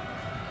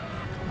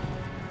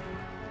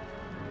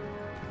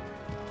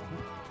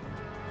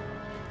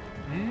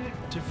 Yeah,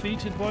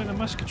 defeated by the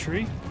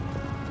musketry.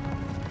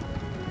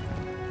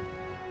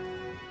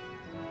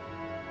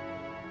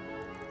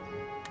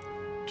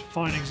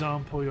 Fine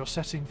example you're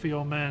setting for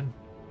your men.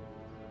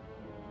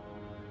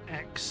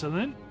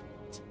 Excellent.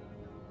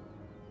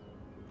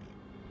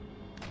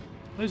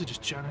 Those are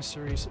just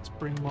janissaries. Let's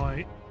bring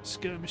my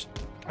skirmish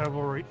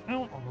cavalry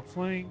out on the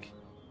flank.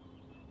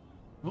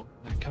 Oh,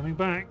 they're coming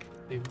back.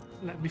 They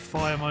let me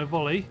fire my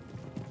volley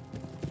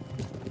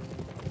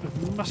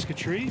of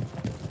musketry.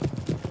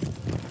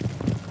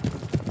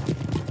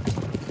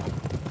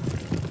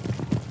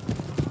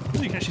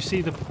 You can actually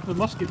see the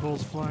musket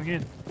balls flying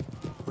in.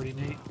 Pretty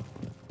neat.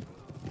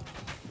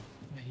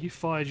 You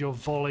fired your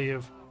volley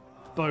of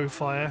bow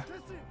fire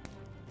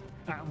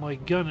at my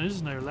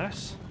gunners, no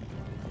less.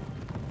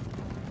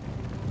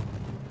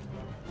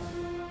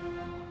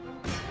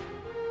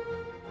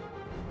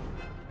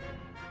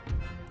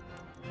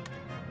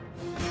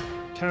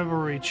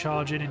 Cavalry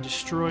charge in and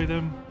destroy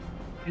them.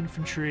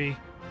 Infantry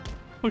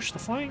push the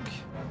flank.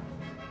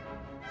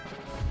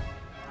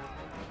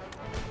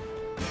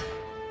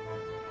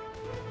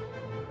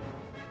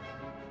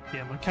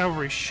 Yeah, my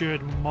cavalry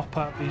should mop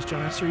up these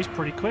janissaries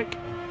pretty quick.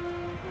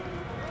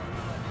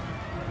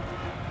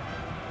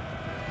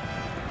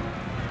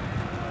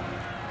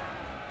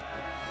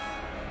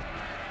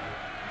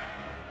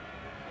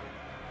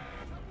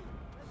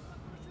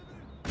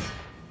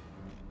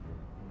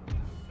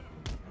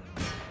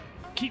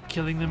 Keep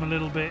killing them a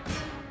little bit,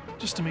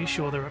 just to make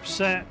sure they're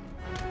upset.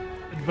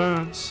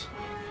 Advance.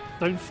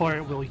 Don't fire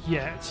at will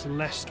yet,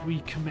 lest we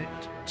commit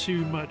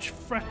too much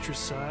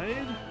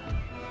fratricide.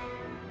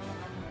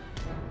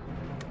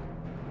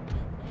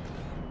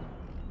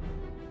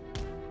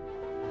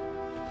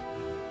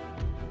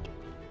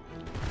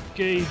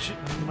 Engage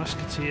the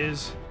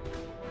musketeers.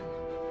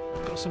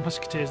 Got some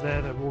musketeers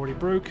there that have already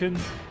broken.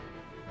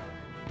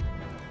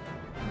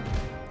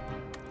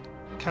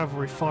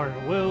 Cavalry fire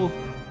at will.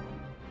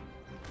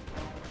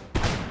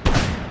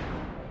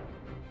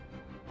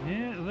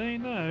 Yeah, they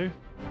know.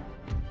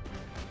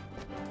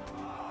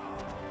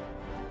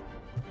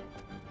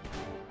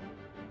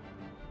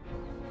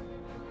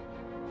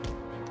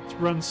 Let's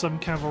run some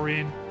cavalry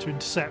in to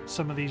intercept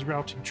some of these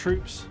routing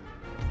troops.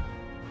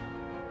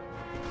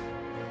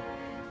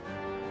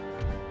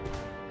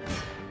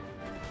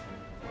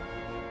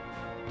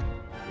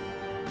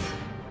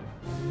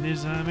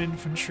 Nizam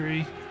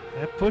infantry,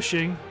 they're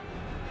pushing.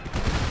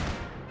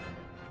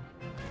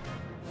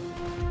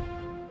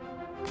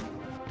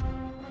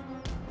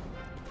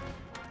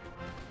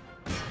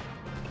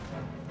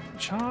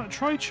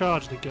 Try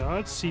charge the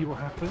guards, see what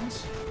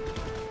happens.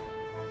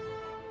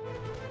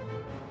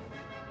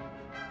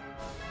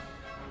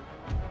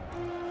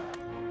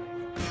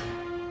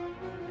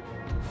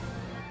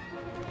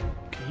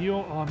 Okay,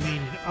 your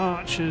Armenian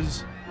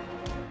archers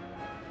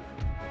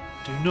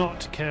do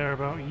not care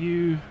about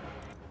you.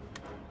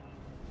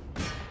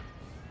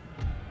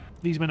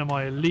 These men are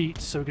my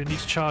elite, so we're going to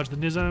need to charge the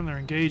Nizam. They're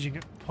engaging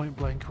at point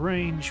blank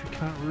range. We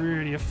can't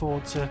really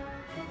afford to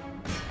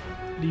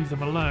leave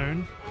them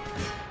alone.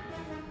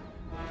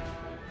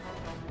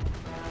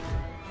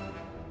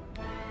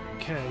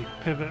 Okay,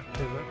 pivot,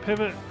 pivot,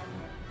 pivot.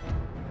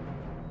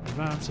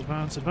 Advance,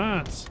 advance,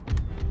 advance.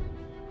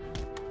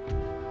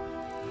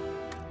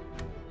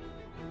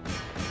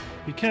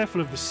 Be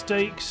careful of the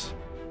stakes.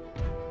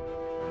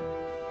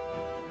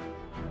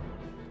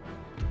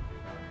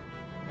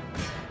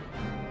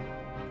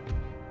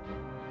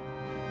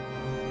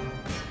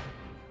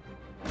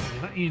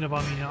 That unit of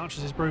Armenian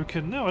archers is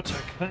broken. Now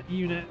attack that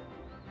unit.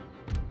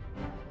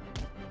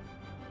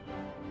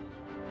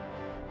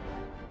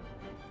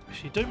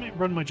 Actually, don't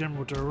run my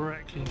general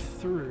directly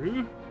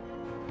through.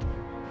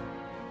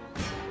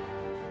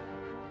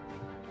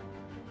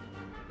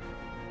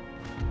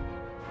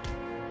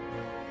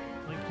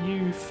 Like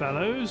you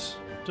fellows,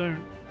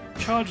 don't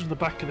charge into the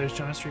back of those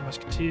Janissary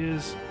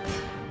musketeers.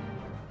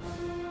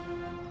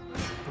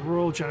 The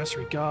Royal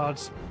Janissary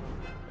Guards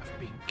have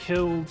been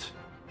killed.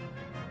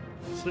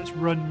 So let's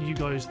run you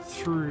guys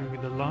through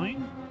the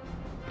line.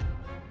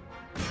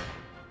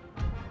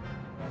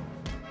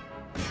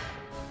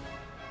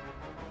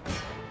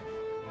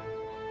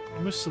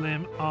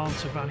 Muslim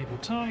aren't a valuable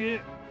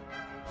target.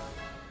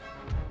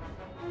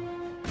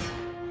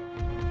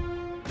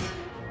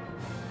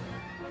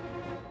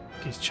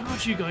 Okay, let's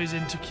charge you guys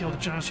in to kill the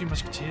Janissary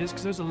Musketeers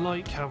because those are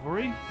light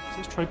cavalry. So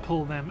let's try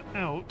pull them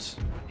out.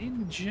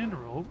 In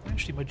general,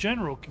 actually my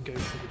general can go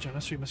for the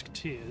Janissary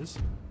Musketeers.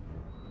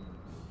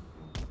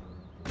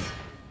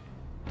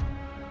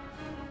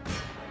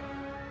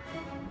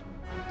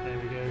 There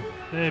we go.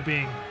 They're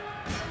being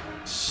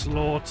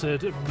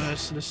slaughtered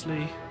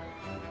mercilessly.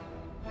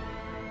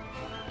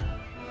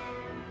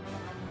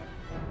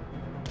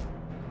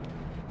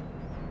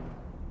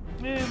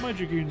 Yeah, my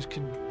dragoons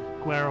can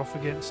square off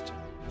against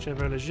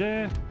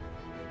Chevalier.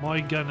 My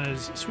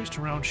gunners switch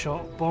to round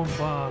shot,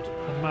 bombard,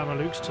 and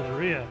Mamelukes to the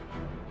rear.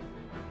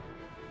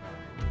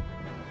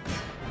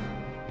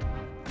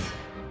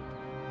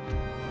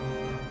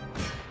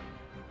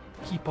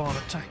 Keep on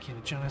attacking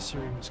the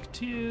Janissary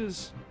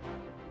Musketeers.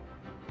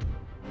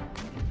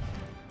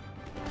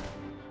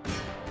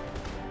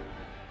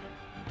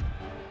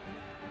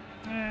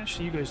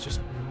 Actually, you guys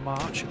just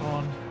march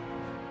on.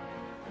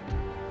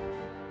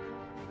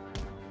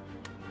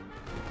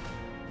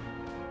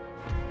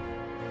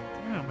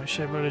 Yeah, my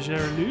Chevaliers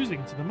are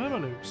losing to the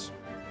Mamelukes.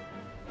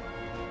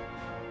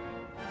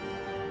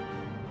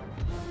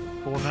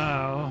 For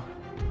now.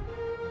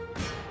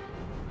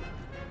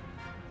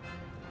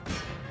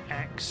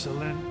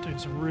 Excellent, doing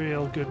some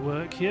real good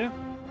work here.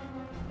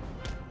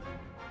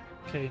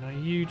 Okay, now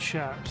you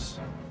chaps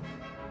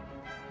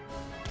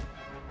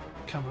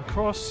come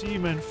across, you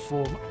men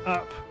form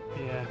up.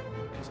 Yeah,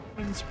 because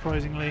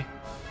unsurprisingly,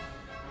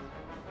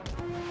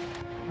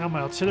 now my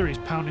artillery's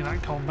pounding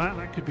that combat,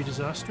 that could be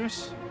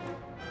disastrous.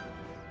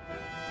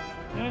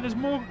 Yeah, there's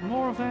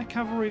more of their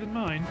cavalry than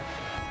mine.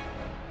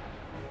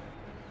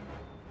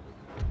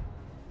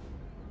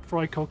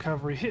 Freikorps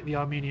cavalry hit the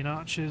Armenian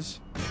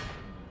archers,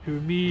 who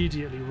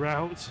immediately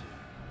rout.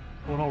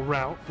 Well, not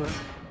rout, but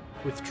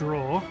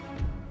withdraw.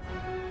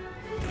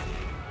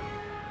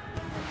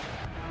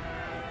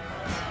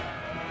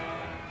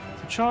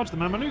 So charge the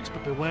Mamelukes,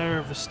 but beware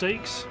of the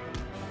stakes.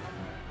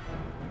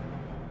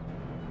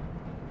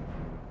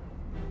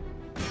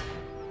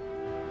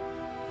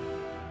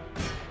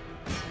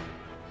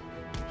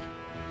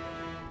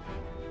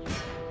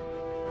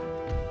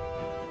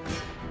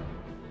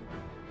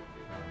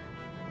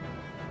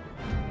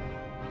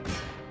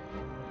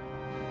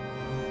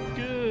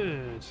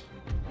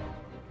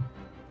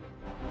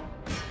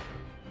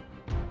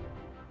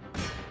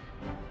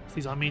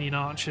 These Armenian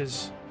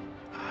archers,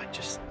 I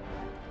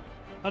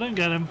don't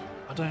get them.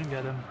 I don't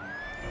get them.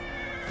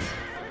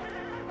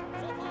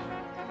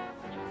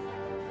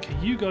 Okay,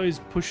 you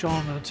guys push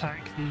on and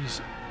attack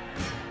these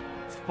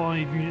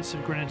 5 units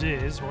of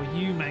grenadiers, while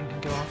you men can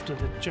go after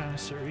the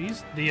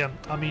Janissaries, the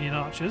Armenian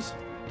archers.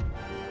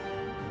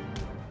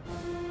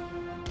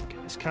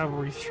 Get this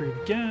cavalry through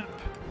the gap.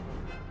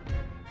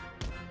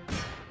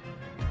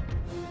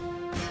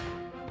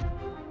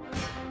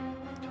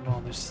 Come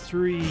on, there's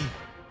 3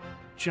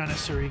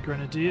 Janissary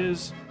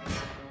Grenadiers.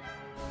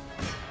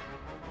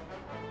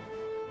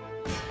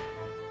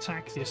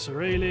 Attack the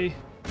Israeli.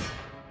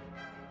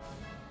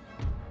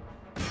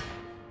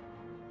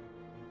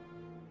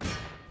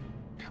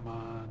 Come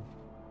on.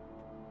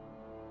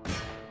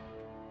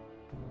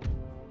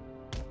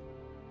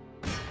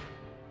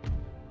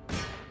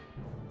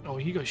 Oh,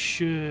 you guys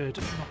should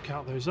knock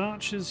out those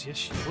archers.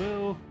 Yes, you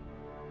will.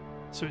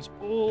 So it's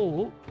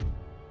all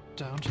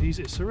down to these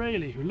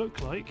Israeli, who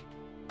look like...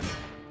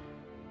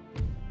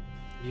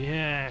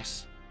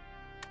 Yes.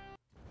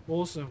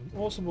 Awesome,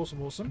 awesome,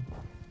 awesome, awesome.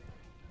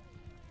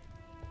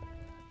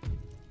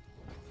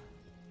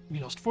 We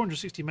lost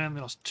 460 men,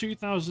 they lost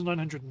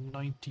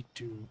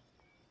 2,992.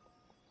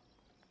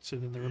 So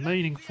then the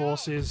remaining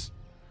forces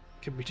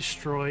can be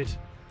destroyed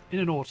in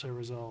an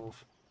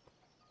auto-resolve.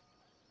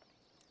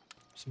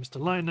 So Mr.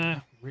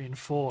 Liner,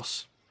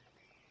 reinforce.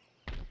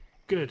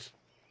 Good.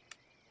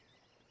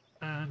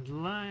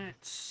 And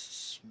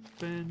let's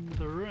spend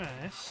the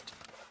rest...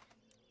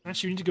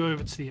 Actually, we need to go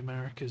over to the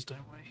Americas,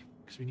 don't we?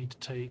 Because we need to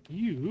take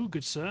you,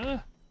 good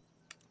sir.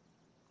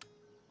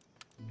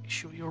 Make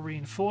sure you're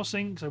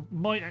reinforcing. So I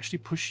might actually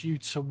push you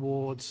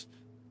towards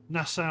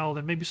Nassau,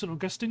 then maybe St.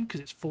 Augustine, because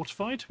it's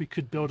fortified. We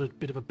could build a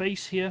bit of a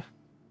base here,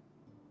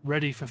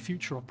 ready for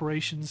future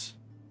operations.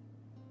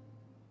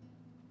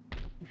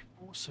 We've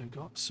also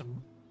got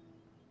some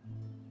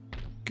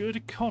good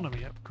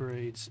economy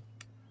upgrades.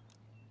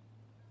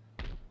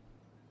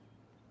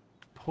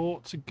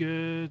 Ports are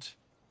good.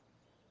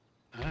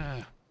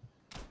 Ah,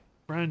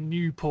 brand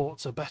new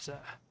ports are better.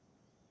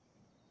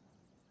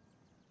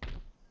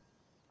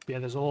 Yeah,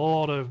 there's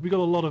we got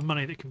a lot of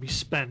money that can be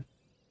spent.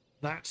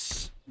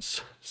 That's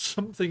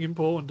something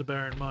important to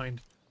bear in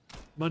mind.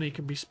 Money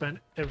can be spent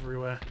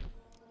everywhere.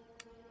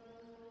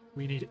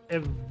 We need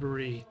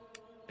every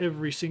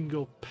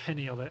single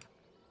penny of it.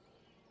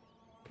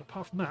 But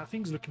apart from that,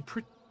 things are looking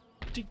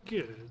pretty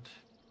good.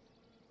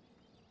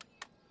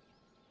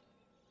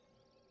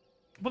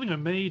 One thing I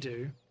may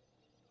do,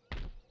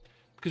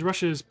 because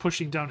Russia's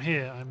pushing down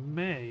here, I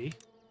may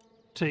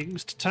take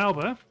Mr.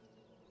 Tauber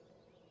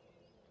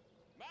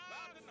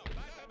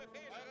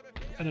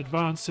and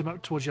advance him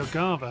up towards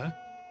Jelgava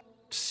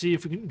to see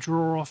if we can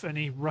draw off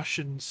any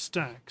Russian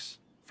stacks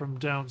from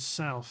down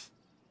south.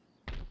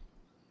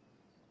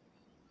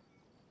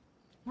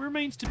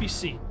 Remains to be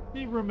seen.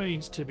 It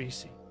remains to be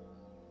seen.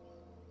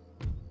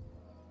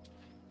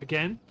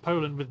 Again,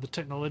 Poland with the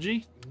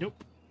technology.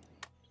 Nope.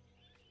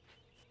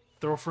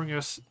 They're offering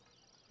us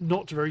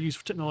not very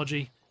useful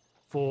technology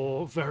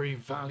for very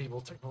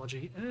valuable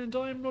technology, and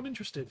I'm not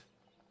interested.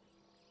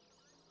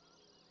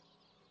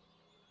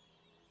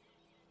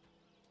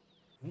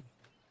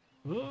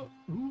 Oh,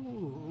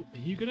 ooh, are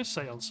you going to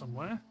sail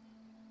somewhere?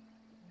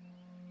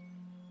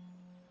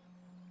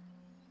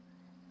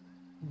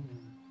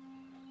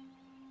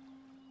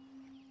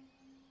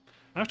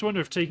 I have to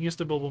wonder if taking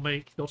Istanbul will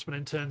make the Ottoman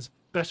interns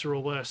better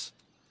or worse.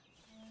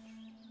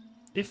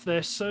 If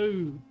they're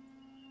so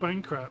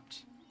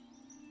bankrupt,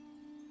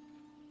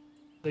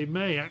 they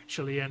may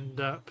actually end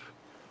up...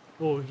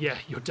 Oh yeah,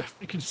 you're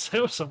definitely going to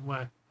sail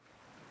somewhere.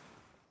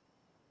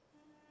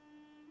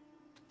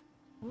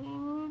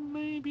 Or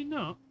maybe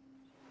not.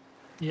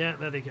 Yeah,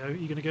 there they go.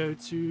 You're going to go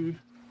to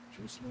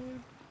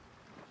Jerusalem?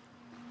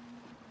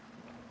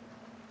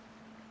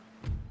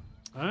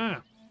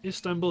 Ah,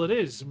 Istanbul it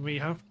is, and we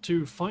have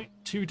to fight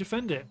to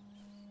defend it.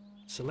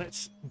 So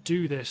let's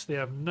do this. They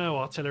have no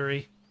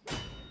artillery,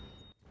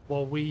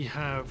 while we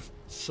have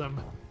some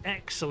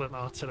excellent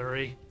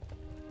artillery.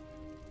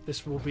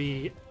 This will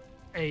be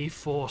a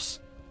force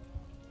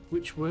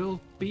which will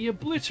be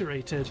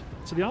obliterated.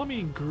 So the army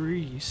in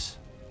Greece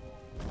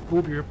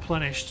will be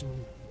replenished,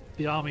 and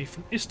the army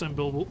from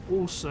Istanbul will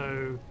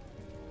also...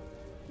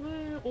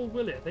 or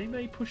will it? They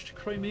may push to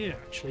Crimea,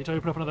 actually, to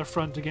open up another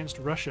front against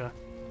Russia.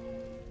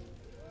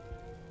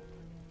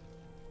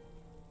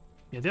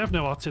 Yeah, they have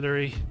no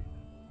artillery.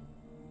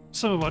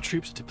 Some of our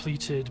troops are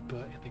depleted,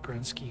 but in the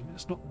grand scheme,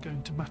 it's not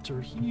going to matter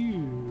a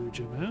huge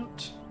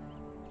amount.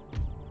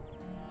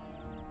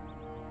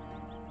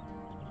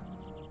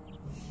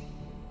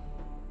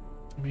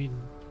 I mean,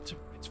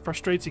 it's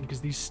frustrating because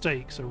these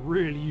stakes are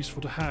really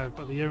useful to have,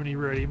 but they only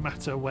really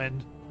matter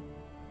when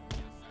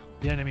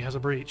the enemy has a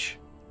breach.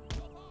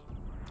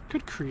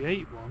 Could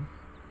create one,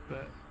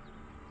 but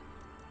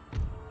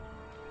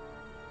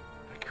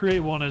I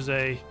create one as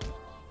a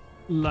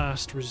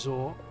last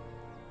resort.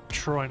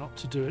 Try not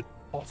to do it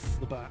off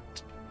the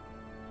bat.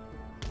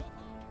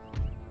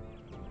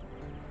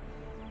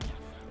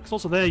 Because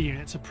also their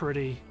units are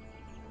pretty...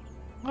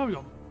 Oh, we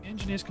got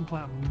engineers can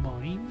plant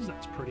mines.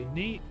 That's pretty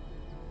neat.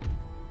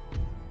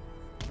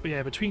 But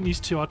yeah, between these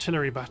two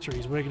artillery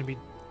batteries, we're going to be...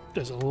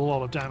 There's a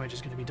lot of damage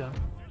is going to be done.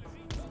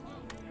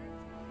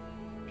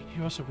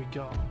 Who else have we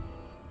got?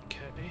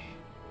 Okay.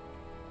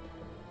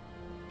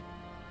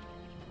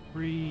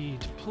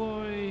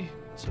 Redeploy.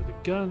 So the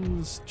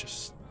guns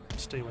just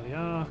stay where they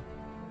are.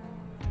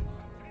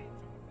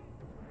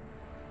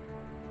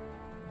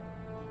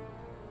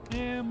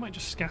 Yeah, might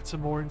just scatter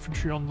more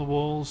infantry on the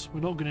walls. We're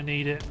not going to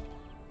need it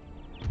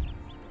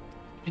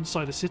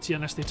inside the city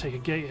unless they take a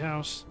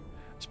gatehouse.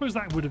 I suppose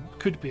that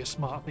could be a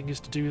smart thing, is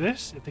to do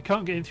this. If they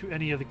can't get in through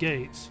any of the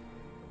gates,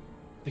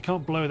 they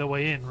can't blow their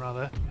way in,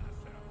 rather,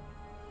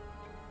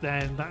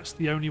 then that's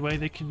the only way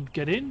they can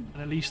get in,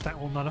 and at least that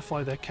will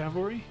nullify their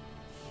cavalry.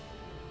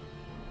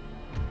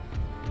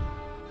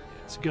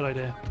 It's a good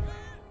idea.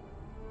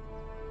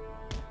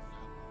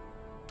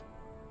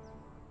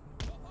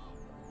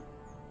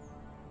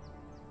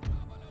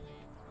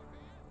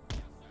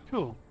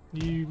 Cool.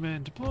 You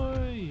men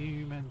deploy,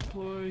 you men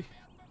deploy.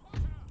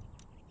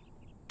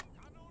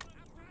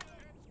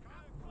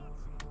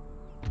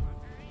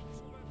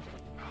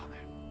 Oh,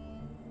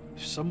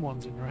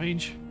 someone's in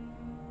range.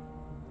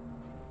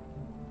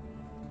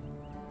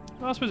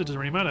 Well, I suppose it doesn't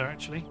really matter,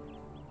 actually.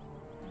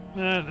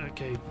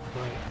 Okay,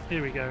 right,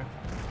 here we go.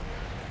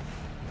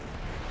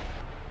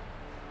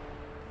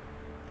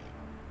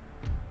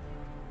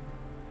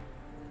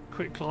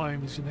 Quick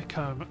climb is going to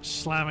come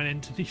slamming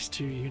into these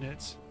two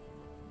units.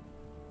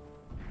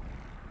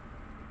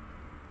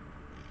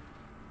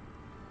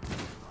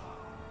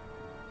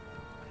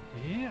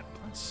 Yep,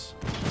 that's...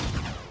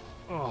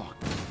 Oh,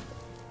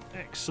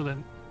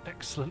 excellent,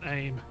 excellent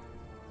aim.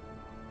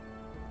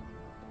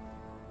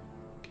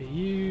 Okay,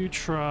 you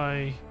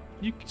try...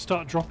 You can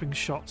start dropping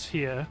shots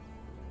here.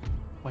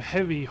 My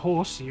heavy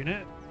horse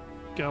unit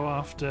go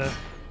after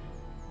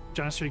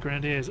Janissary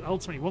Grenadiers.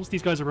 Ultimately, once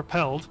these guys are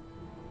repelled,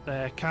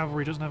 their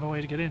cavalry doesn't have a way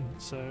to get in,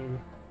 so...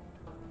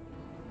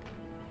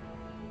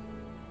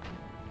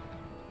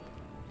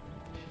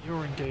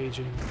 You're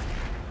engaging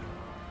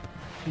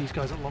these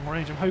guys at long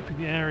range. I'm hoping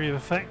the area of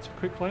effect of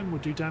quicklime will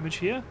do damage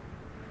here.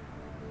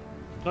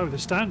 Oh, the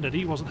standard,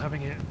 he wasn't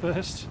having it at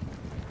first.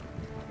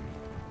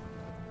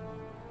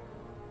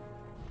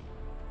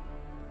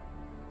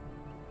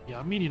 Yeah,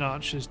 Armenian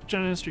archers,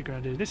 Janissary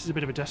Grenadiers. This is a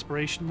bit of a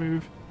desperation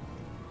move.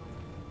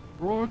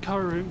 Royal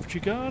Cavalry Infantry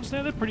Guards,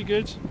 they're pretty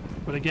good.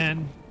 But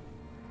again,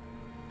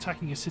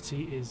 attacking a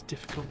city is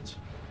difficult.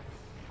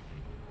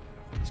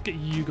 Let's get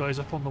you guys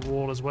up on the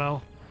wall as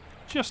well,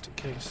 just in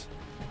case.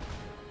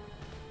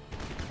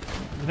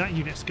 I mean, that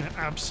unit's going to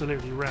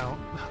absolutely rout.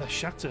 They're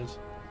shattered.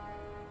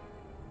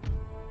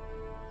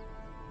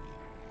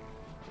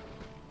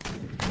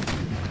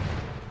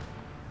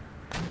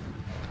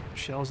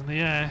 Shells in the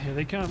air, here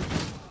they come.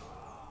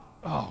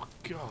 Oh,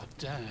 god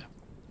damn.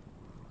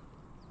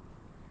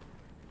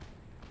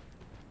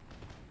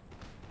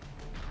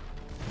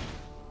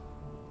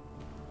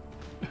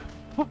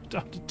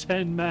 Down to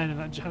 10 men in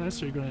that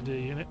Janissary Grenadier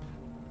unit.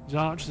 His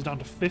archers are down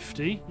to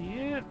 50.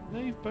 Yeah,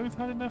 they've both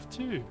had enough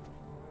too.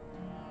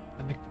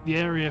 And the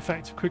area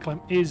effect of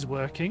quicklime is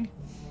working.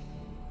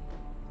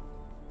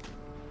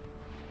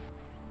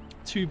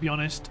 to be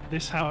honest,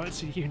 this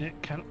howitzer unit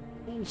can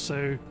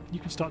also, you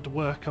can start to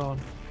work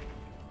on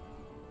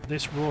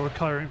this Royal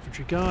Cairo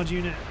Infantry Guard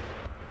unit,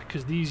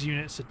 because these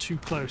units are too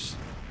close.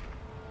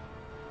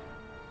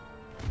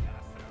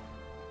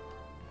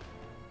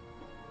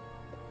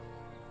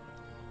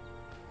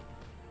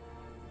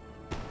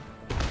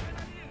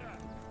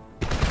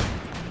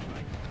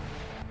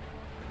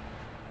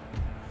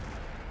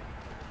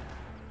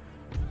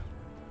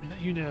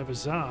 That unit of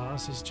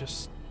Azars is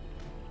just...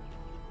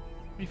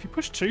 If you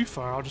push too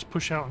far, I'll just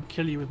push out and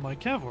kill you with my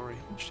cavalry.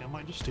 Actually, I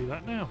might just do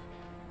that now.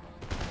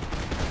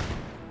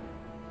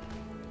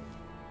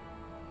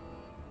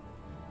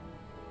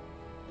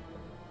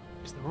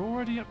 Because they're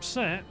already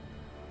upset.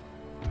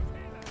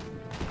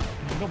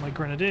 And I've got my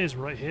grenadiers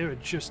right here, are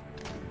just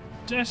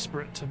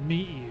desperate to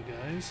meet you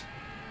guys.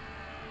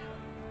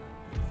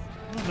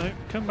 Oh no,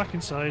 come back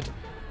inside.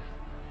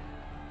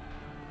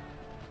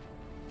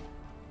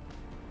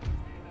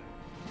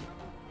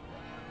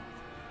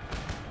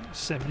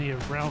 70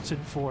 have routed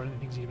before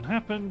anything's even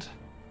happened.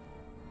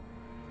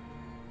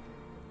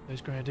 Those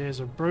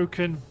grenadiers are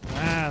broken.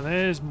 Ah,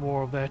 there's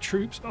more of their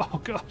troops.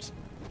 Oh god.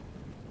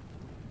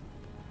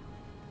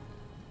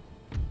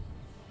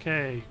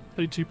 Okay,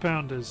 32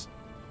 pounders.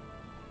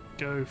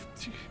 Go.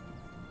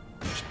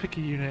 Just pick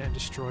a unit and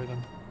destroy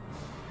them.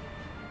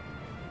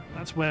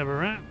 That's where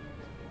we're at.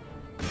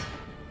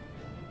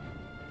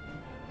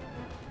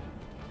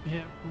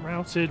 Yeah,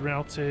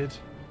 routed.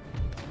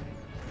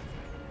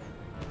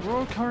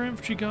 Royal Cairo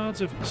Infantry Guards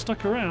have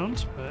stuck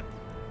around, but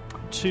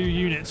 2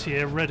 units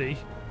here ready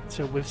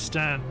to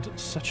withstand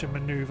such a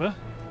maneuver.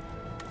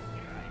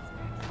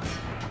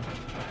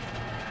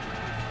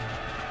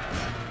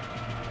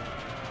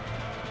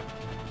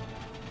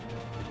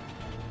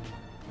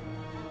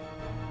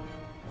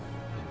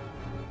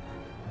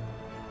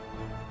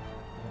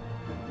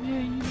 Yeah,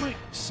 you might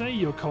say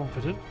you're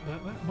confident,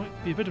 but that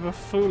might be a bit of a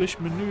foolish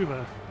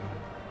maneuver.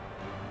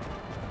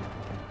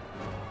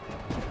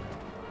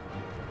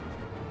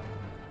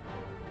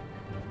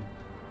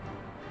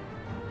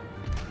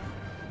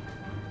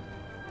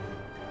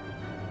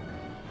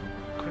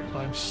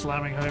 I'm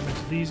slamming home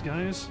into these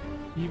guys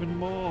even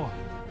more.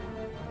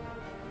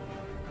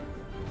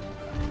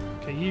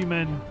 Okay, you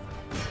men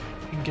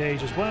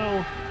engage as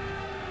well.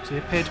 So they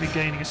appear to be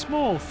gaining a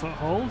small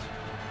foothold.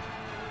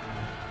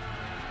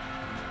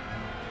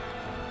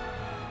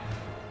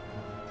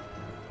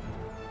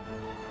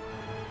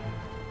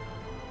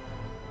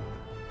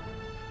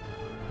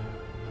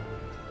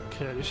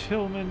 Kurdish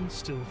hillmen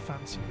still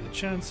fancying their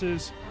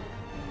chances.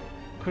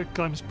 Quick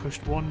Climb's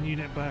pushed 1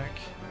 unit back.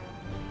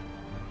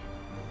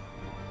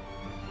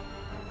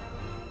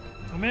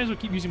 I may as well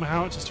keep using my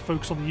howitzers to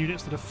focus on the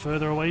units that are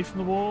further away from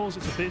the walls.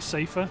 It's a bit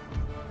safer.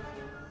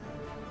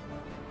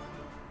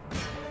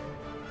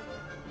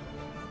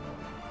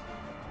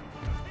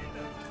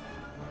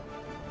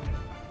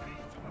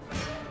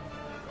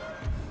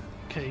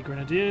 Okay,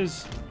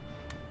 grenadiers.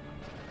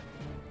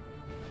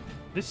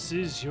 This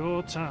is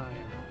your time.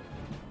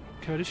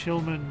 Kurdish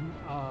hillmen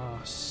are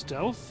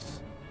stealth.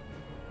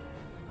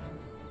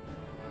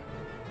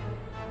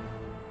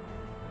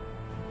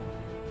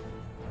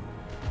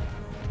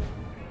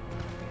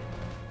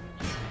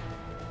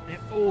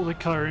 All the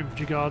Cairo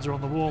Infantry Guards are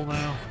on the wall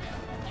now.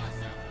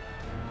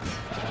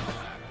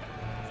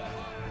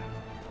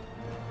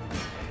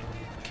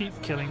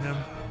 Keep killing them.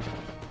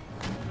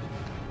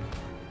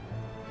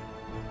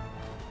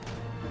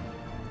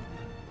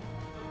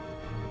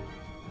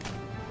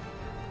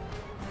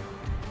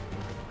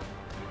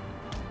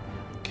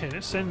 Okay,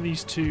 let's send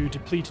these 2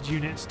 depleted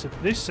units to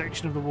this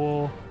section of the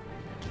wall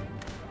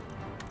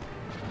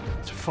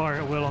to fire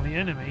at will on the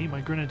enemy.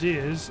 My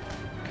grenadiers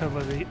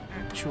cover the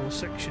actual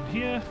section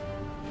here.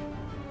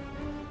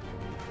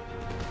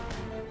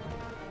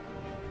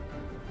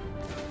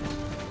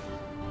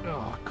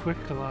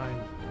 Quick line.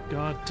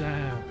 God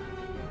damn.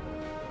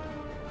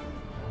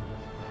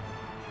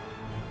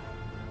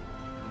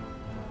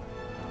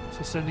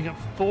 So sending up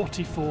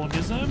 44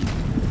 Nizam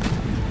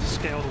to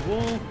scale the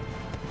wall.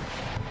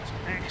 Some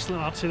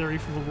excellent artillery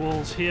from the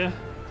walls here.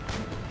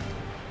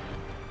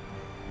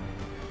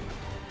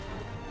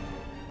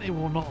 They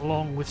will not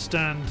long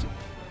withstand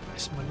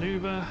this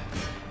maneuver.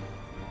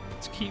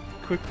 Let's keep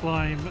quick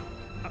climb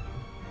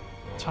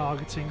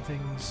targeting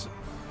things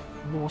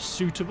more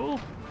suitable.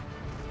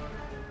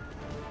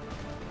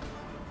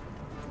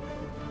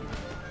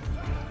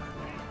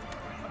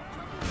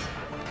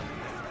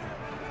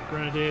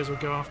 Grenadiers will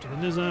go after the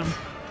Nizam,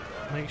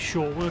 make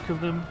short work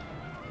of them.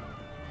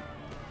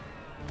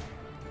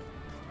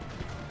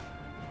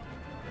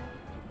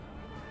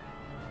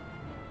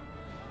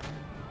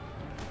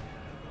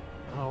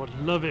 I would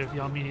love it if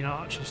the Armenian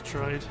archers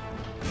tried.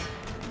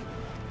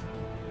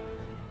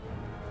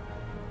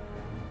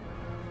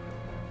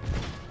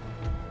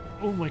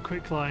 All my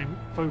quick climb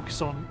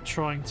focus on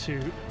trying to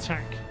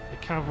attack the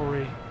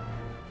cavalry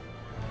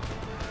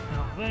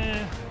out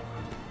there.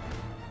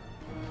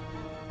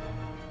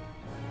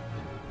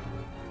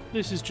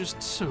 This is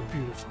just so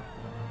beautiful.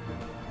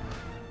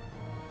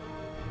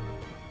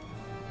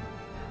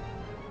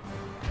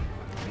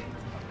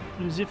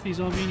 And as if these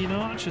Armenian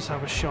archers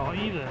have a shot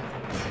either.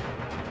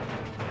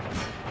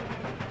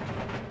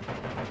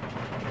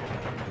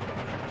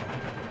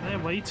 They're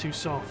way too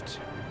soft.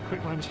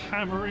 Quicklime's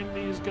hammering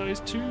these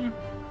guys too.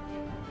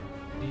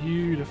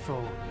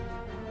 Beautiful.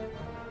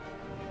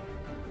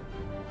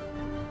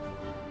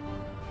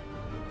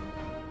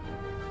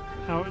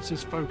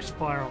 Howitzers focus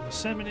fire on the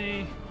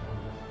Semini.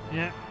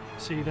 Yeah,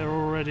 see they're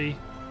already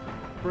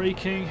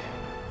breaking.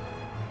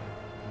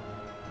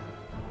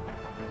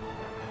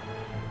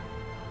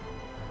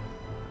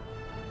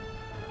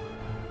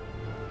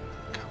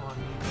 Come on,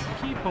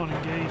 keep on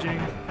engaging.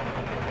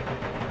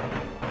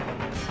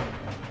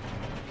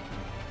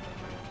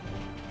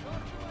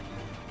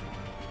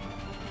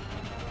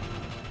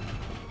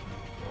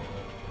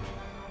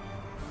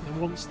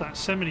 And once that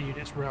Semini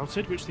unit's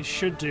routed, which they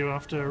should do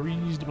after a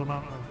reasonable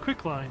amount of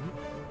quicklime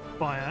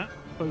fire,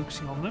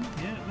 focusing on them.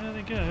 Yeah, there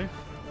they go.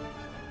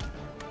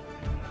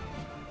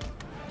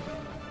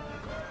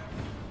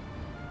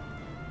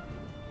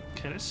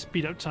 Okay, let's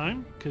speed up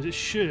time, because it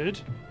should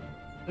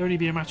only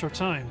be a matter of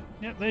time.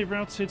 Yep, they've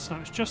routed, so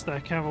now it's just their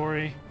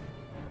cavalry.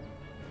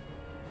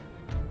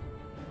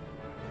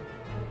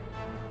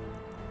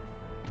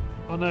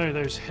 Oh no,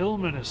 those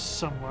hillmen are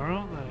somewhere,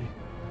 aren't they?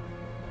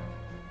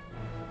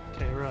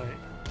 Okay, right.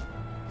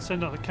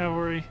 Send out the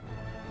cavalry.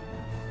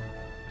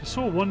 I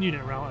saw one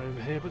unit route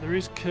over here, but there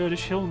is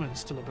Kurdish hillmen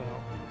still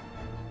about.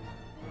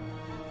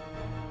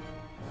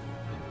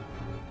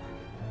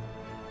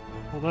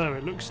 Although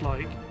it looks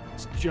like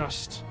it's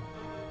just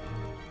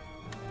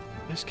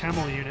this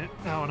camel unit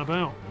out and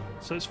about.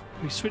 So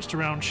we switched to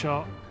round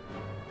shot.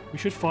 We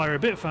should fire a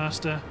bit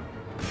faster.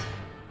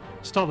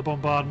 Start the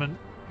bombardment.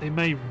 They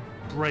may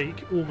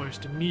break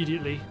almost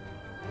immediately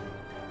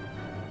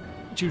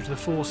due to the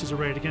forces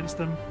arrayed against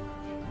them.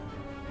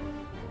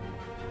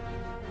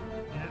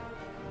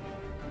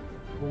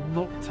 Will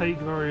not take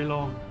very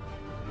long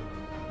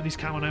for these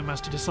camel nomads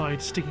to decide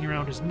sticking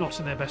around is not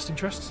in their best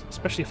interests,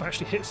 especially if I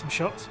actually hit some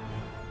shots.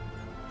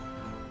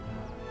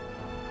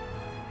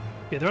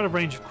 Yeah, they're out of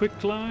range of quick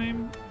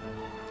climb.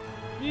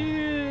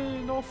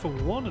 Yeah, not for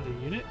one of the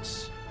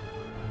units.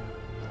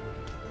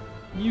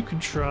 You can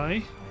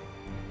try.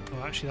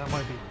 Oh, actually,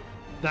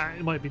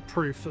 that might be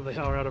proof that they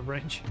are out of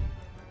range.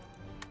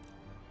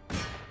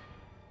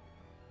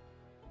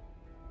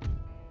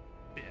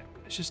 Yeah,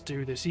 let's just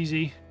do this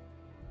easy.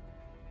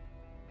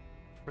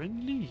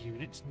 Friendly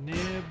units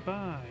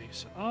nearby.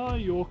 So are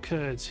your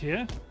Kurds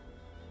here?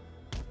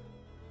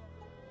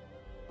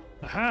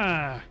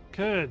 Aha!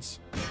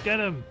 Kurds! Get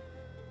them!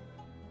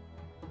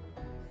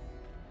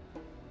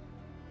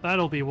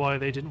 That'll be why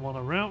they didn't want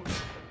to rout.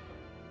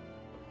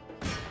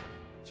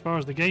 As far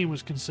as the game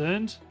was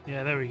concerned...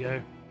 Yeah, there we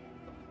go.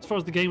 As far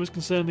as the game was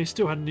concerned, they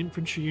still had an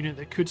infantry unit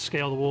that could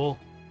scale the wall.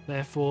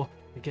 Therefore,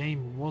 the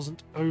game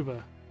wasn't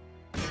over.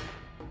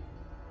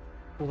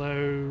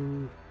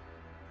 Although...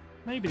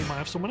 maybe they might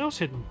have someone else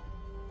hidden.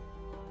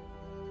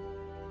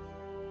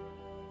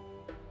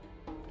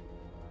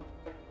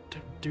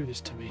 Don't do this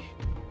to me.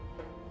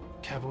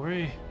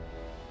 Cavalry.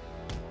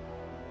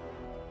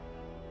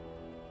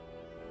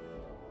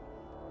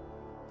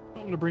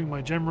 I'm going to bring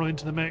my general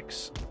into the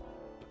mix.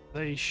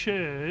 They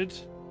should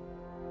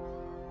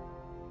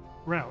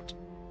rout.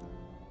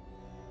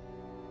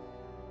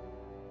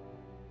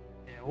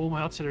 Yeah, all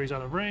my artillery's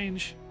out of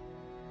range.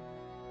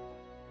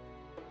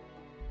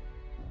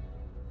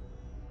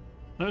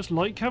 No, it's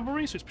light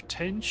cavalry, so it's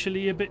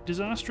potentially a bit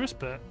disastrous,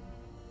 but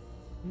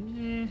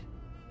yeah,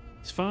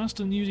 it's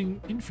faster than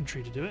using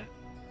infantry to do it.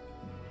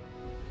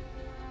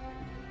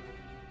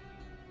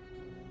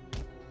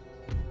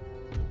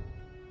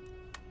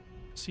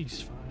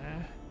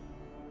 Ceasefire.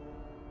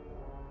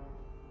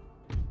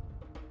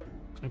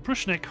 So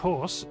Prushnik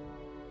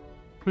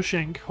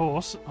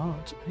horse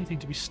aren't anything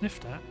to be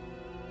sniffed at.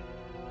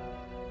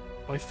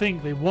 I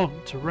think they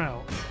want to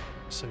rout,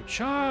 so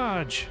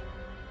charge!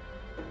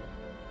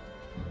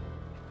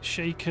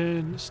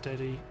 Shaken,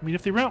 steady. I mean,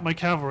 if they rout my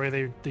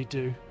cavalry, they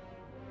do.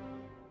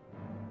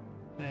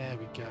 There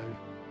we go.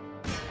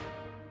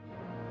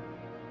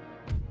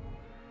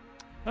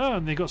 Oh,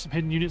 and they got some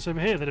hidden units over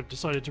here that have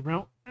decided to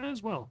rout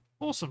as well.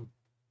 Awesome.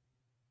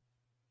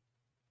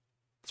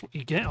 That's what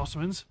you get,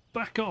 Ottomans.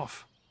 Back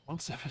off.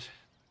 1-7.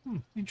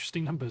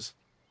 Interesting numbers.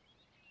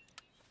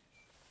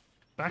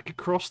 Back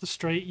across the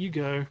strait you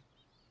go. And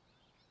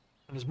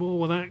there's more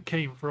where that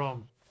came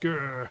from.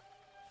 Grr.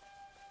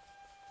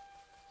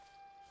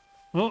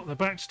 Well, they're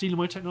back stealing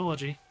my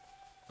technology.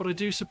 But I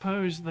do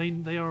suppose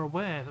they are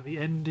aware that the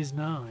end is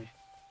nigh.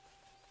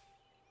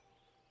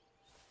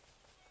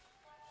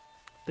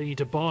 They need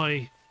to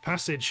buy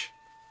passage.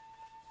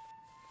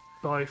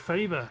 By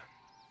favour.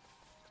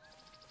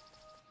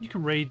 You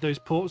can raid those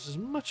ports as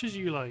much as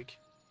you like.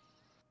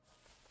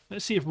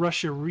 Let's see if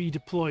Russia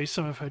redeploys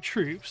some of her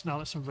troops now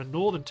that some of her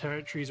northern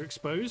territories are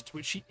exposed,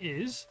 which she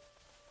is.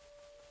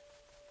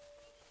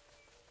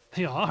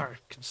 They are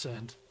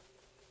concerned.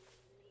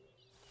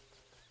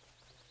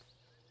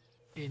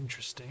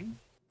 Interesting.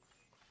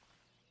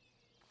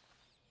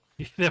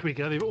 There we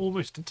go, they've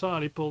almost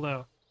entirely pulled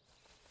out.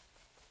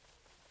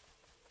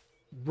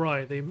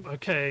 Right,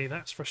 okay,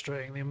 that's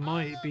frustrating. They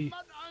might be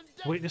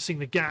witnessing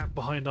the gap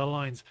behind our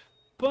lines.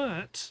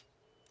 But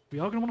we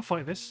are going to want to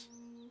fight this.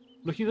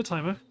 Looking at the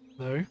timer,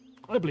 though,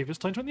 I believe it's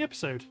time to end the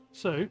episode.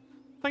 So,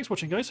 thanks for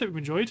watching, guys. Hope you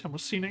enjoyed, and we'll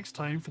see you next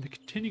time for the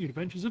continuing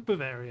adventures of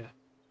Bavaria.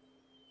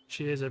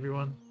 Cheers,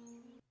 everyone.